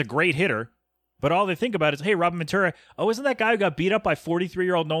was a great hitter, but all they think about is, hey, Robin Ventura, isn't that guy who got beat up by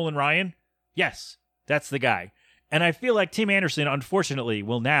 43-year-old Nolan Ryan? Yes, that's the guy. And I feel like Tim Anderson, unfortunately,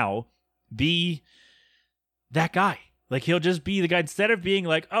 will now be that guy. Like, he'll just be the guy, instead of being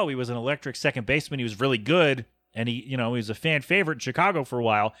like, oh, he was an electric second baseman, he was really good, and he was a fan favorite in Chicago for a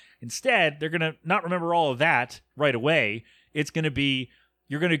while. Instead, they're going to not remember all of that right away. It's going to be,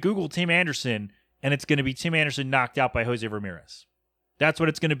 you're going to Google Tim Anderson, and it's going to be Tim Anderson knocked out by Jose Ramirez. That's what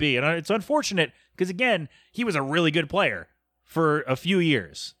it's going to be. And it's unfortunate because, again, he was a really good player for a few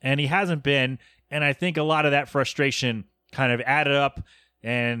years, and he hasn't been. And I think a lot of that frustration kind of added up,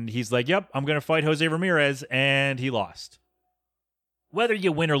 and he's like, yep, I'm going to fight Jose Ramirez, and he lost. Whether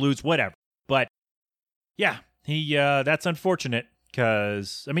you win or lose, whatever. But, yeah, that's unfortunate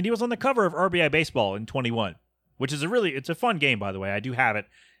because, he was on the cover of RBI Baseball in 21, which is it's a fun game, by the way. I do have it,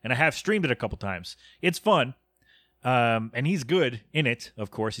 and I have streamed it a couple times. It's fun, and he's good in it, of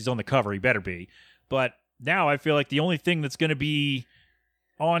course. He's on the cover. He better be. But now I feel like the only thing that's going to be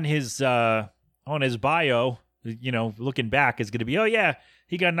on his bio, looking back, is going to be, oh, yeah,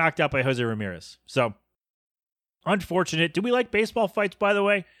 he got knocked out by Jose Ramirez. So, unfortunate. Do we like baseball fights, by the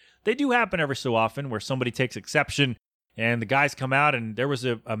way? They do happen every so often where somebody takes exception and the guys come out, and there was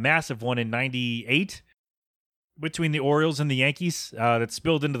a massive one in 98 between the Orioles and the Yankees that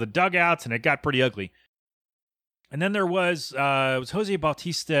spilled into the dugouts, and it got pretty ugly. And then there was, it was Jose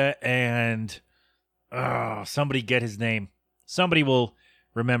Bautista and, somebody get his name. Somebody will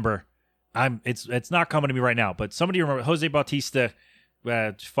remember. It's not coming to me right now, but somebody remember Jose Bautista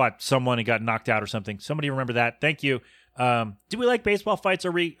fought someone and got knocked out or something. Somebody remember that. Thank you. Do we like baseball fights?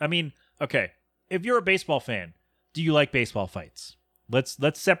 Okay, if you're a baseball fan, do you like baseball fights?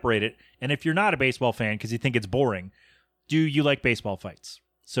 Let's separate it. And if you're not a baseball fan because you think it's boring, do you like baseball fights?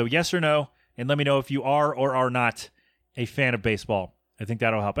 So yes or no, and let me know if you are or are not a fan of baseball. I think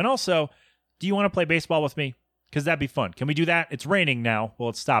that'll help. And also, do you want to play baseball with me? Because that'd be fun. Can we do that? It's raining now. Well,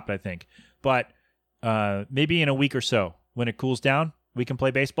 it's stopped, I think. But maybe in a week or so, when it cools down, we can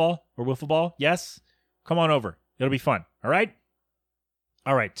play baseball or wiffle ball. Yes? Come on over. It'll be fun. All right?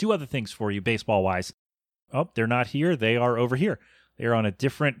 All right, 2 other things for you baseball-wise. Oh, they're not here. They are over here. They're on a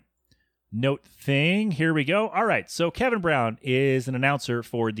different note thing. Here we go. All right, so Kevin Brown is an announcer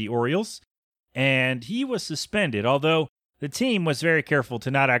for the Orioles, and he was suspended, although the team was very careful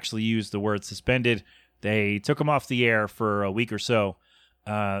to not actually use the word suspended. They took him off the air for a week or so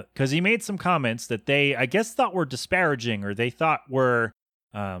because he made some comments that they, I guess, thought were disparaging or they thought were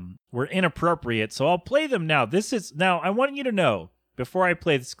inappropriate. So I'll play them now. Now I want you to know before I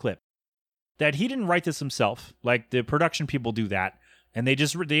play this clip that he didn't write this himself. Like the production people do that, and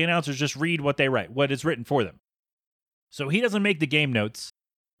the announcers just read what they write, what is written for them. So he doesn't make the game notes,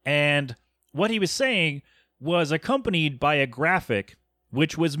 and what he was saying was accompanied by a graphic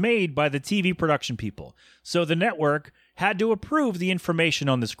which was made by the TV production people. So the network had to approve the information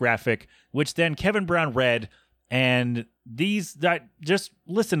on this graphic, which then Kevin Brown read, and just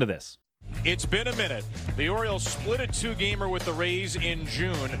listen to this. It's been a minute. The Orioles split a 2-gamer with the Rays in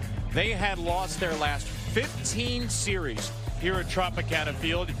June. They had lost their last 15 series here at Tropicana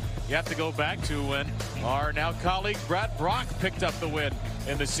Field. You have to go back to when our now colleague Brad Brock picked up the win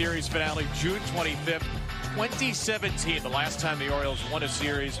in the series finale, June 25th, 2017, the last time the Orioles won a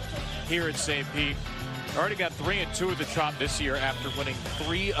series here at St. Pete. Already got 3-2 at the Trop this year after winning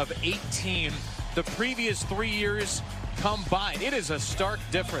 3 of 18 the previous 3 years combined. It is a stark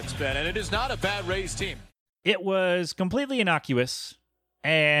difference, Ben, and it is not a bad Rays team. It was completely innocuous,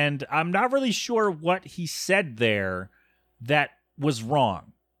 and I'm not really sure what he said there that was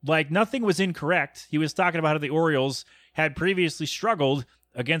wrong. Like, nothing was incorrect. He was talking about how the Orioles had previously struggled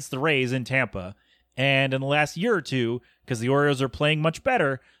against the Rays in Tampa, and in the last year or two, because the Orioles are playing much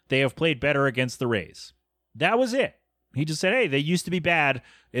better, they have played better against the Rays. That was it. He just said, hey, they used to be bad.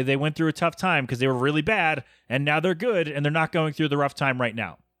 They went through a tough time because they were really bad, and now they're good, and they're not going through the rough time right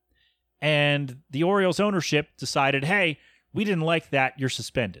now. And the Orioles ownership decided, hey, we didn't like that, you're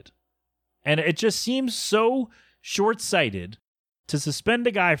suspended. And it just seems so short-sighted to suspend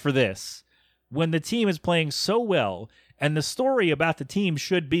a guy for this when the team is playing so well, and the story about the team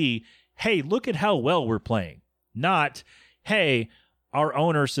should be, hey, look at how well we're playing. Not, hey, our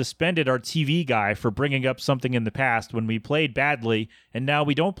owner suspended our TV guy for bringing up something in the past when we played badly, and now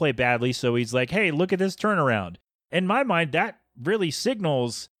we don't play badly, so he's like, hey, look at this turnaround. In my mind, that really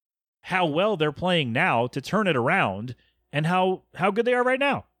signals how well they're playing now to turn it around and how good they are right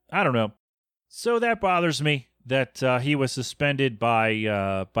now. I don't know. So that bothers me that he was suspended by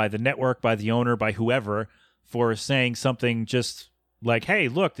the network, by the owner, by whoever for saying something just like, hey,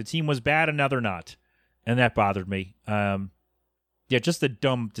 look, the team was bad and now they're not. And that bothered me. Yeah, just a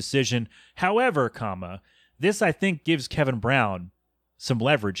dumb decision. However, this I think gives Kevin Brown some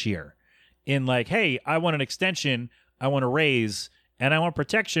leverage here in like, hey, I want an extension, I want a raise, and I want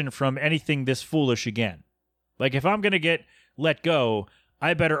protection from anything this foolish again. Like if I'm going to get let go,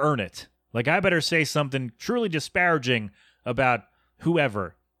 I better earn it. Like I better say something truly disparaging about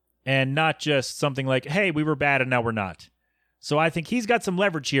whoever and not just something like, hey, we were bad and now we're not. So I think he's got some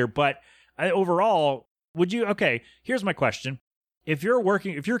leverage here, but overall, okay, here's my question. If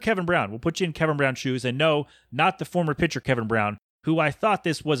you're Kevin Brown, we'll put you in Kevin Brown's shoes, and no, not the former pitcher Kevin Brown, who I thought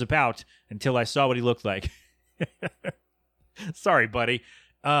this was about until I saw what he looked like. Sorry, buddy.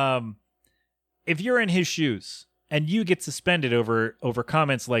 If you're in his shoes and you get suspended over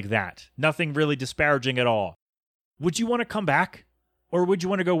comments like that, nothing really disparaging at all, would you want to come back, or would you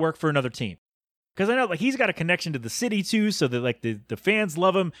want to go work for another team? Because I know like he's got a connection to the city too, so that like the fans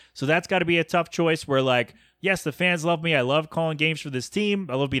love him. So that's got to be a tough choice where like, yes, the fans love me. I love calling games for this team.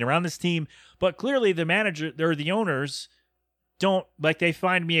 I love being around this team. But clearly the manager or the owners don't like, they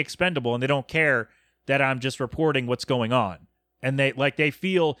find me expendable and they don't care that I'm just reporting what's going on. And they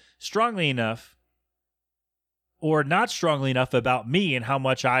feel strongly enough or not strongly enough about me and how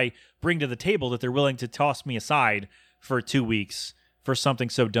much I bring to the table that they're willing to toss me aside for 2 weeks for something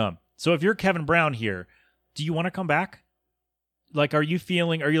so dumb. So if you're Kevin Brown here, do you want to come back? Like, are you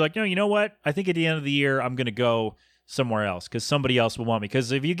like, no, you know what? I think at the end of the year, I'm going to go somewhere else because somebody else will want me.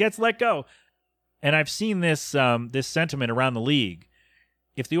 Because if he gets let go, and I've seen this this sentiment around the league,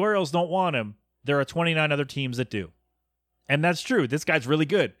 if the Orioles don't want him, there are 29 other teams that do. And that's true. This guy's really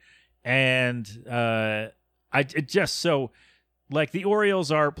good. And the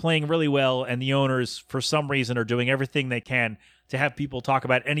Orioles are playing really well, and the owners, for some reason, are doing everything they can to have people talk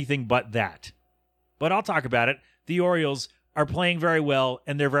about anything but that. But I'll talk about it. The Orioles are playing very well,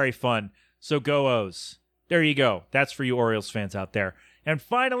 and they're very fun. So go O's. There you go. That's for you Orioles fans out there. And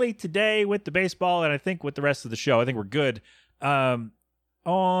finally, today with the baseball, and I think with the rest of the show, I think we're good. On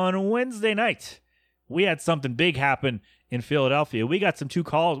Wednesday night, we had something big happen in Philadelphia. We got two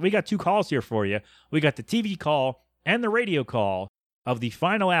calls here for you. We got the TV call and the radio call of the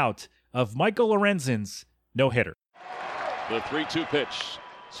final out of Michael Lorenzen's no-hitter. The 3-2 pitch.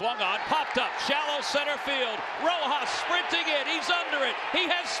 Swung on, popped up, shallow center field. Rojas sprinting in, he's under it. He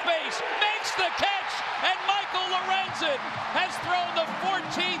has space, makes the catch, and Michael Lorenzen has thrown the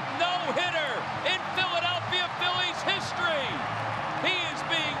 14th no-hitter in Philadelphia Phillies history. He is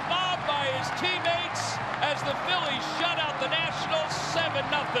being mobbed by his teammates as the Phillies shut out the Nationals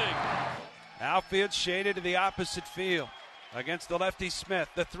 7-0. Outfield shaded to the opposite field. Against the lefty Smith,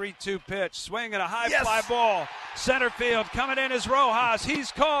 the 3-2 pitch, swing and a high fly ball. Center field coming in is Rojas.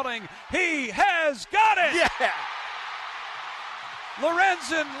 He's calling. He has got it. Yeah.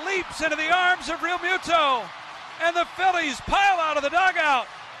 Lorenzen leaps into the arms of Real Muto, and the Phillies pile out of the dugout.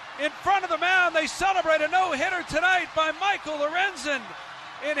 In front of the mound, they celebrate a no-hitter tonight by Michael Lorenzen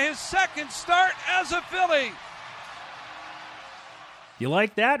in his second start as a Philly. You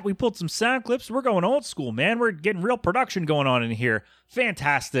like that? We pulled some sound clips. We're going old school, man. We're getting real production going on in here.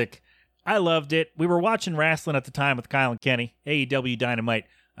 Fantastic. I loved it. We were watching wrestling at the time with Kyle and Kenny, AEW Dynamite.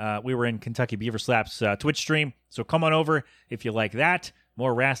 We were in Kentucky Beaver Slaps Twitch stream, so come on over if you like that.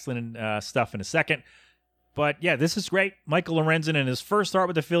 More wrestling stuff in a second. But yeah, this is great. Michael Lorenzen in his first start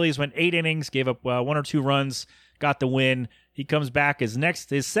with the Phillies went 8 innings, gave up 1 or 2 runs, got the win. He comes back his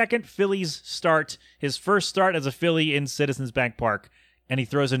second Phillies start, his first start as a Philly in Citizens Bank Park, and he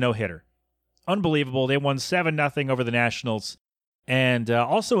throws a no-hitter. Unbelievable. They won 7-0 over the Nationals. And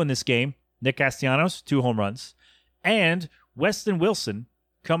also in this game, Nick Castellanos, 2 home runs, and Weston Wilson,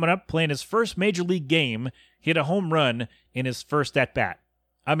 coming up, playing his first Major League game, hit a home run in his first at-bat.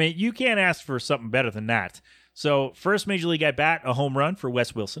 I mean, you can't ask for something better than that. So, first Major League at-bat, a home run for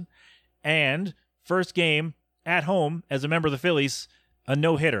Wes Wilson, and first game at home as a member of the Phillies, a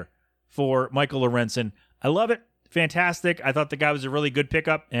no-hitter for Michael Lorenzen. I love it. fantastic. I thought the guy was a really good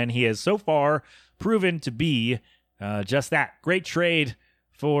pickup, and he has so far proven to be just that. Great trade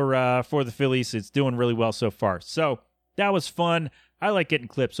for the Phillies. It's doing really well so far. So that was fun. I like getting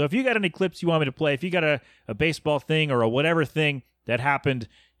clips. So if you got any clips you want me to play, if you got a baseball thing or a whatever thing that happened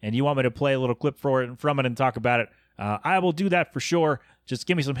and you want me to play a little clip from it and talk about it, I will do that for sure. Just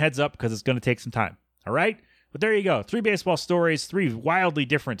give me some heads up because it's going to take some time. All right? But there you go. 3 baseball stories, 3 wildly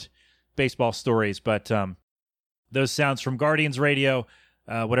different baseball stories. But those sounds from Guardians Radio,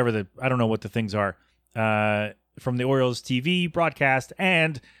 I don't know what the things are, from the Orioles TV broadcast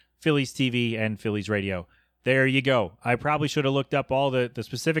and Phillies TV and Phillies Radio. There you go. I probably should have looked up all the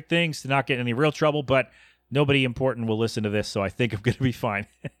specific things to not get in any real trouble, but nobody important will listen to this, so I think I'm going to be fine.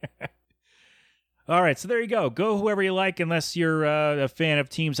 All right, so there you go. Go whoever you like unless you're a fan of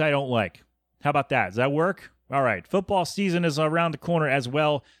teams I don't like. How about that? Does that work? All right, football season is around the corner as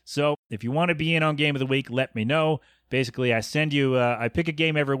well, so if you want to be in on Game of the Week, let me know. Basically, I pick a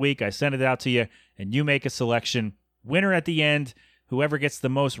game every week, I send it out to you, and you make a selection. Winner at the end. Whoever gets the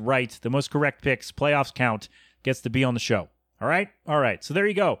most right, the most correct picks, playoffs count, gets to be on the show. All right? All right. So there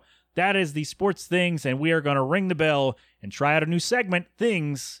you go. That is the sports things, and we are going to ring the bell and try out a new segment,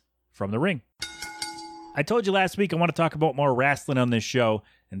 Things from the Ring. I told you last week I want to talk about more wrestling on this show,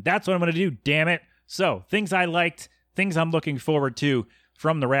 and that's what I'm going to do, damn it. So, things I liked, things I'm looking forward to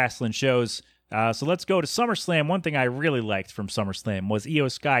from the wrestling shows. So let's go to SummerSlam. One thing I really liked from SummerSlam was Io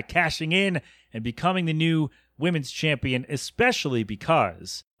Sky cashing in and becoming the new women's champion, especially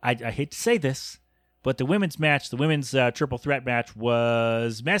because, I hate to say this, but the women's match, the women's triple threat match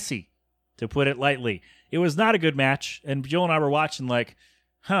was messy, to put it lightly. It was not a good match, and Joel and I were watching like,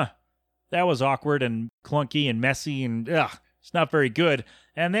 that was awkward and clunky and messy, and it's not very good.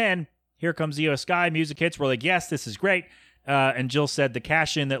 And then, here comes Io Sky, music hits, we're like, yes, this is great. And Jill said the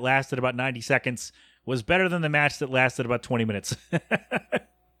cash-in that lasted about 90 seconds was better than the match that lasted about 20 minutes.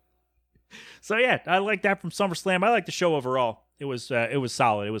 So yeah, I like that from SummerSlam. I like the show overall. It was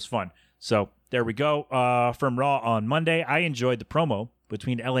solid. It was fun. So there we go. From Raw on Monday, I enjoyed the promo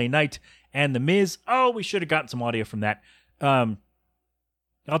between LA Knight and The Miz. Oh, we should have gotten some audio from that.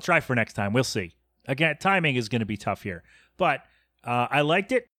 I'll try for next time. We'll see. Again, timing is going to be tough here. But I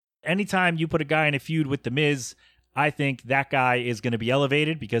liked it. Anytime you put a guy in a feud with The Miz, I think that guy is going to be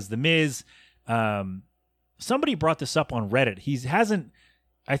elevated because The Miz, somebody brought this up on Reddit. He hasn't,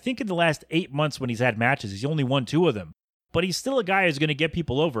 I think in the last 8 months when he's had matches, he's only won 2 of them. But he's still a guy who's going to get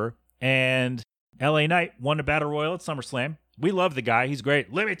people over. And LA Knight won a Battle Royal at SummerSlam. We love the guy. He's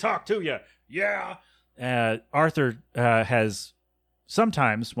great. Let me talk to you. Yeah. Arthur has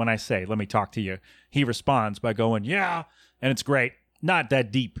sometimes when I say, let me talk to you, he responds by going, yeah. And it's great. Not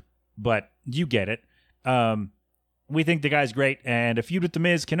that deep, but you get it. We think the guy's great. And a feud with The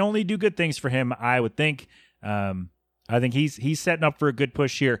Miz can only do good things for him, I would think. I think he's setting up for a good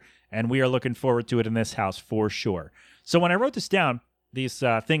push here, and we are looking forward to it in this house for sure. So when I wrote this down, these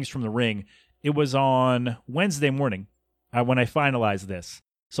things from the ring, it was on Wednesday morning when I finalized this.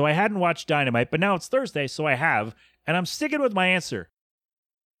 So I hadn't watched Dynamite, but now it's Thursday, so I have, and I'm sticking with my answer.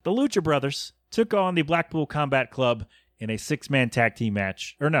 The Lucha Brothers took on the Blackpool Combat Club in a 6-man tag team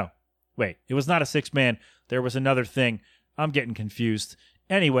match. Or no, wait, it was not a 6-man. There was another thing. I'm getting confused.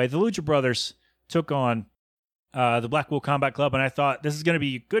 Anyway, the Lucha Brothers took on the Blackpool Combat Club, and I thought this is going to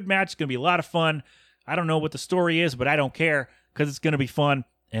be a good match. It's going to be a lot of fun. I don't know what the story is, but I don't care because it's going to be fun,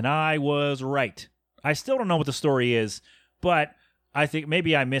 and I was right. I still don't know what the story is, but I think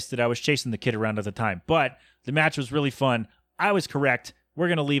maybe I missed it. I was chasing the kid around at the time, but the match was really fun. I was correct. We're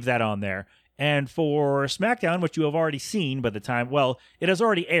going to leave that on there. And for SmackDown, which you have already seen by the time, well, it has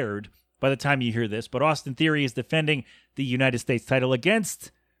already aired by the time you hear this, but Austin Theory is defending the United States title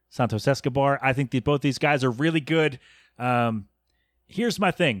against Santos Escobar. I think that both these guys are really good. Here's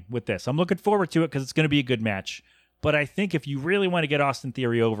my thing with this. I'm looking forward to it because it's going to be a good match. But I think if you really want to get Austin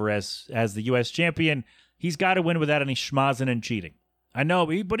Theory over as the U.S. champion, he's got to win without any schmozzing and cheating. I know,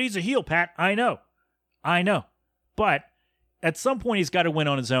 but he's a heel, Pat. I know. But at some point, he's got to win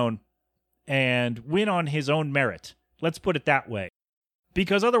on his own and win on his own merit. Let's put it that way.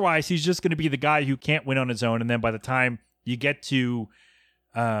 Because otherwise, he's just going to be the guy who can't win on his own. And then by the time you get to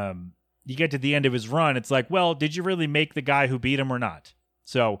the end of his run, it's like, well, did you really make the guy who beat him or not?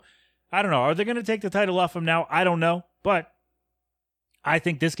 So, I don't know. Are they going to take the title off him now? I don't know. But I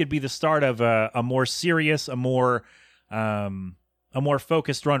think this could be the start of a more serious, a more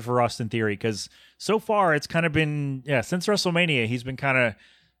focused run for Austin Theory. Because so far, it's kind of been, since WrestleMania, he's been kind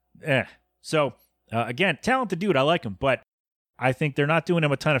of, So, again, talented dude. I like him. But I think they're not doing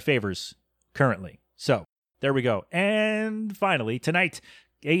him a ton of favors currently. So, there we go. And finally, tonight,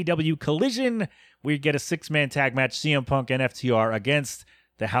 AEW Collision. We get a 6-man tag match, CM Punk and FTR against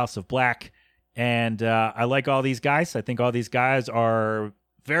the House of Black. And I like all these guys. I think all these guys are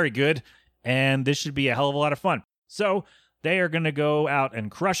very good, and this should be a hell of a lot of fun. So they are going to go out and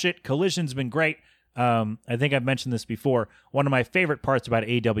crush it. Collision's been great. I think I've mentioned this before. One of my favorite parts about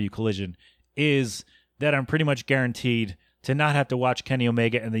AEW Collision is that I'm pretty much guaranteed to not have to watch Kenny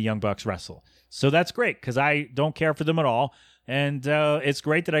Omega and the Young Bucks wrestle. So that's great because I don't care for them at all. And it's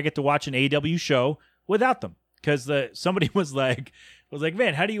great that I get to watch an AEW show without them. Because somebody was like,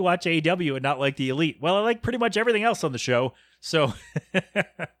 man, how do you watch AEW and not like the Elite? Well, I like pretty much everything else on the show. So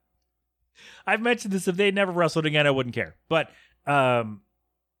I've mentioned this. If they never wrestled again, I wouldn't care. But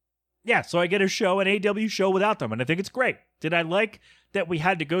yeah, so I get a show, an AEW show without them. And I think it's great. Did I like that we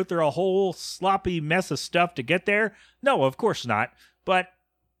had to go through a whole sloppy mess of stuff to get there? No, of course not. But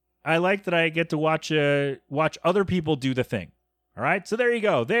I like that I get to watch other people do the thing. All right, so there you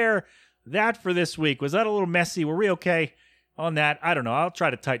go. That for this week. Was that a little messy? Were we okay on that? I don't know. I'll try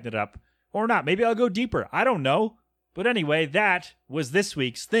to tighten it up. Or not. Maybe I'll go deeper. I don't know. But anyway, that was this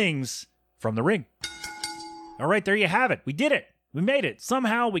week's Things from the Ring. All right, there you have it. We did it. We made it.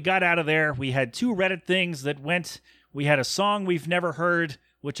 Somehow we got out of there. We had 2 Reddit things that went. We had a song we've never heard,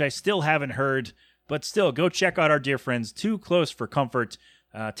 which I still haven't heard. But still, go check out our dear friends, Too Close for Comfort.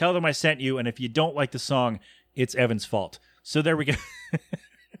 Tell them I sent you. And if you don't like the song, it's Evan's fault. So there we go.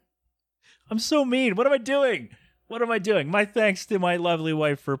 I'm so mean. What am I doing? My thanks to my lovely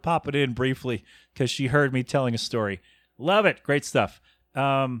wife for popping in briefly because she heard me telling a story. Love it. Great stuff.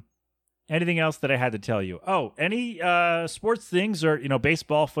 Anything else that I had to tell you? Oh, any sports things or,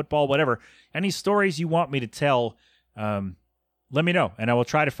 baseball, football, whatever. Any stories you want me to tell, let me know. And I will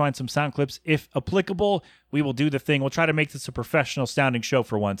try to find some sound clips. If applicable, we will do the thing. We'll try to make this a professional sounding show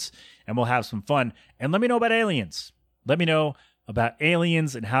for once, and we'll have some fun. And let me know about aliens. Let me know about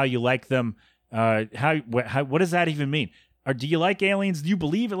aliens and how you like them. What does that even mean? Or do you like aliens? Do you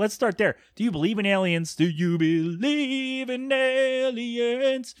believe it? Let's start there. Do you believe in aliens? Do you believe in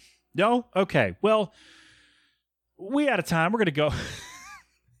aliens? No? Okay. Well, we out of time. We're going to go.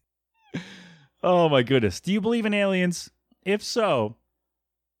 Oh my goodness. Do you believe in aliens? If so,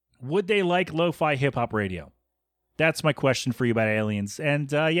 would they like lo-fi hip-hop radio? That's my question for you about aliens.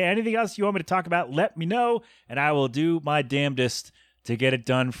 And anything else you want me to talk about, let me know, and I will do my damnedest to get it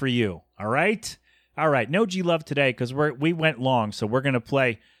done for you. All right? All right. No G-Love today because we went long, so we're going to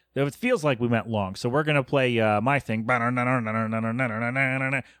play. It feels like we went long, so we're going to play my thing. We're going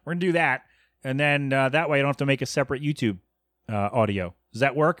to do that, and then that way I don't have to make a separate YouTube audio. Does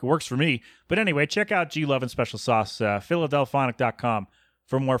that work? It works for me. But anyway, check out G-Love and Special Sauce, Philadelphonic.com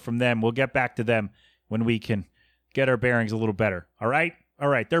for more from them. We'll get back to them when we can get our bearings a little better. All right? All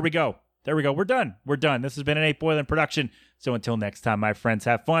right. There we go. We're done. This has been an 8 Boiling production. So until next time, my friends,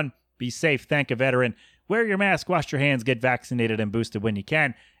 have fun. Be safe. Thank a veteran. Wear your mask. Wash your hands. Get vaccinated and boosted when you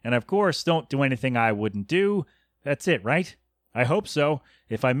can. And of course, don't do anything I wouldn't do. That's it, right? I hope so.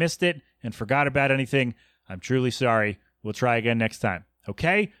 If I missed it and forgot about anything, I'm truly sorry. We'll try again next time.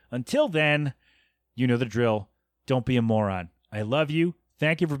 Okay? Until then, you know the drill. Don't be a moron. I love you.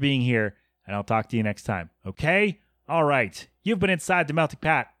 Thank you for being here. And I'll talk to you next time. Okay? All right. You've been inside the Melting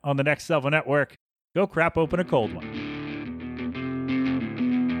Pat on the Next Level Network. Go crap open a cold one.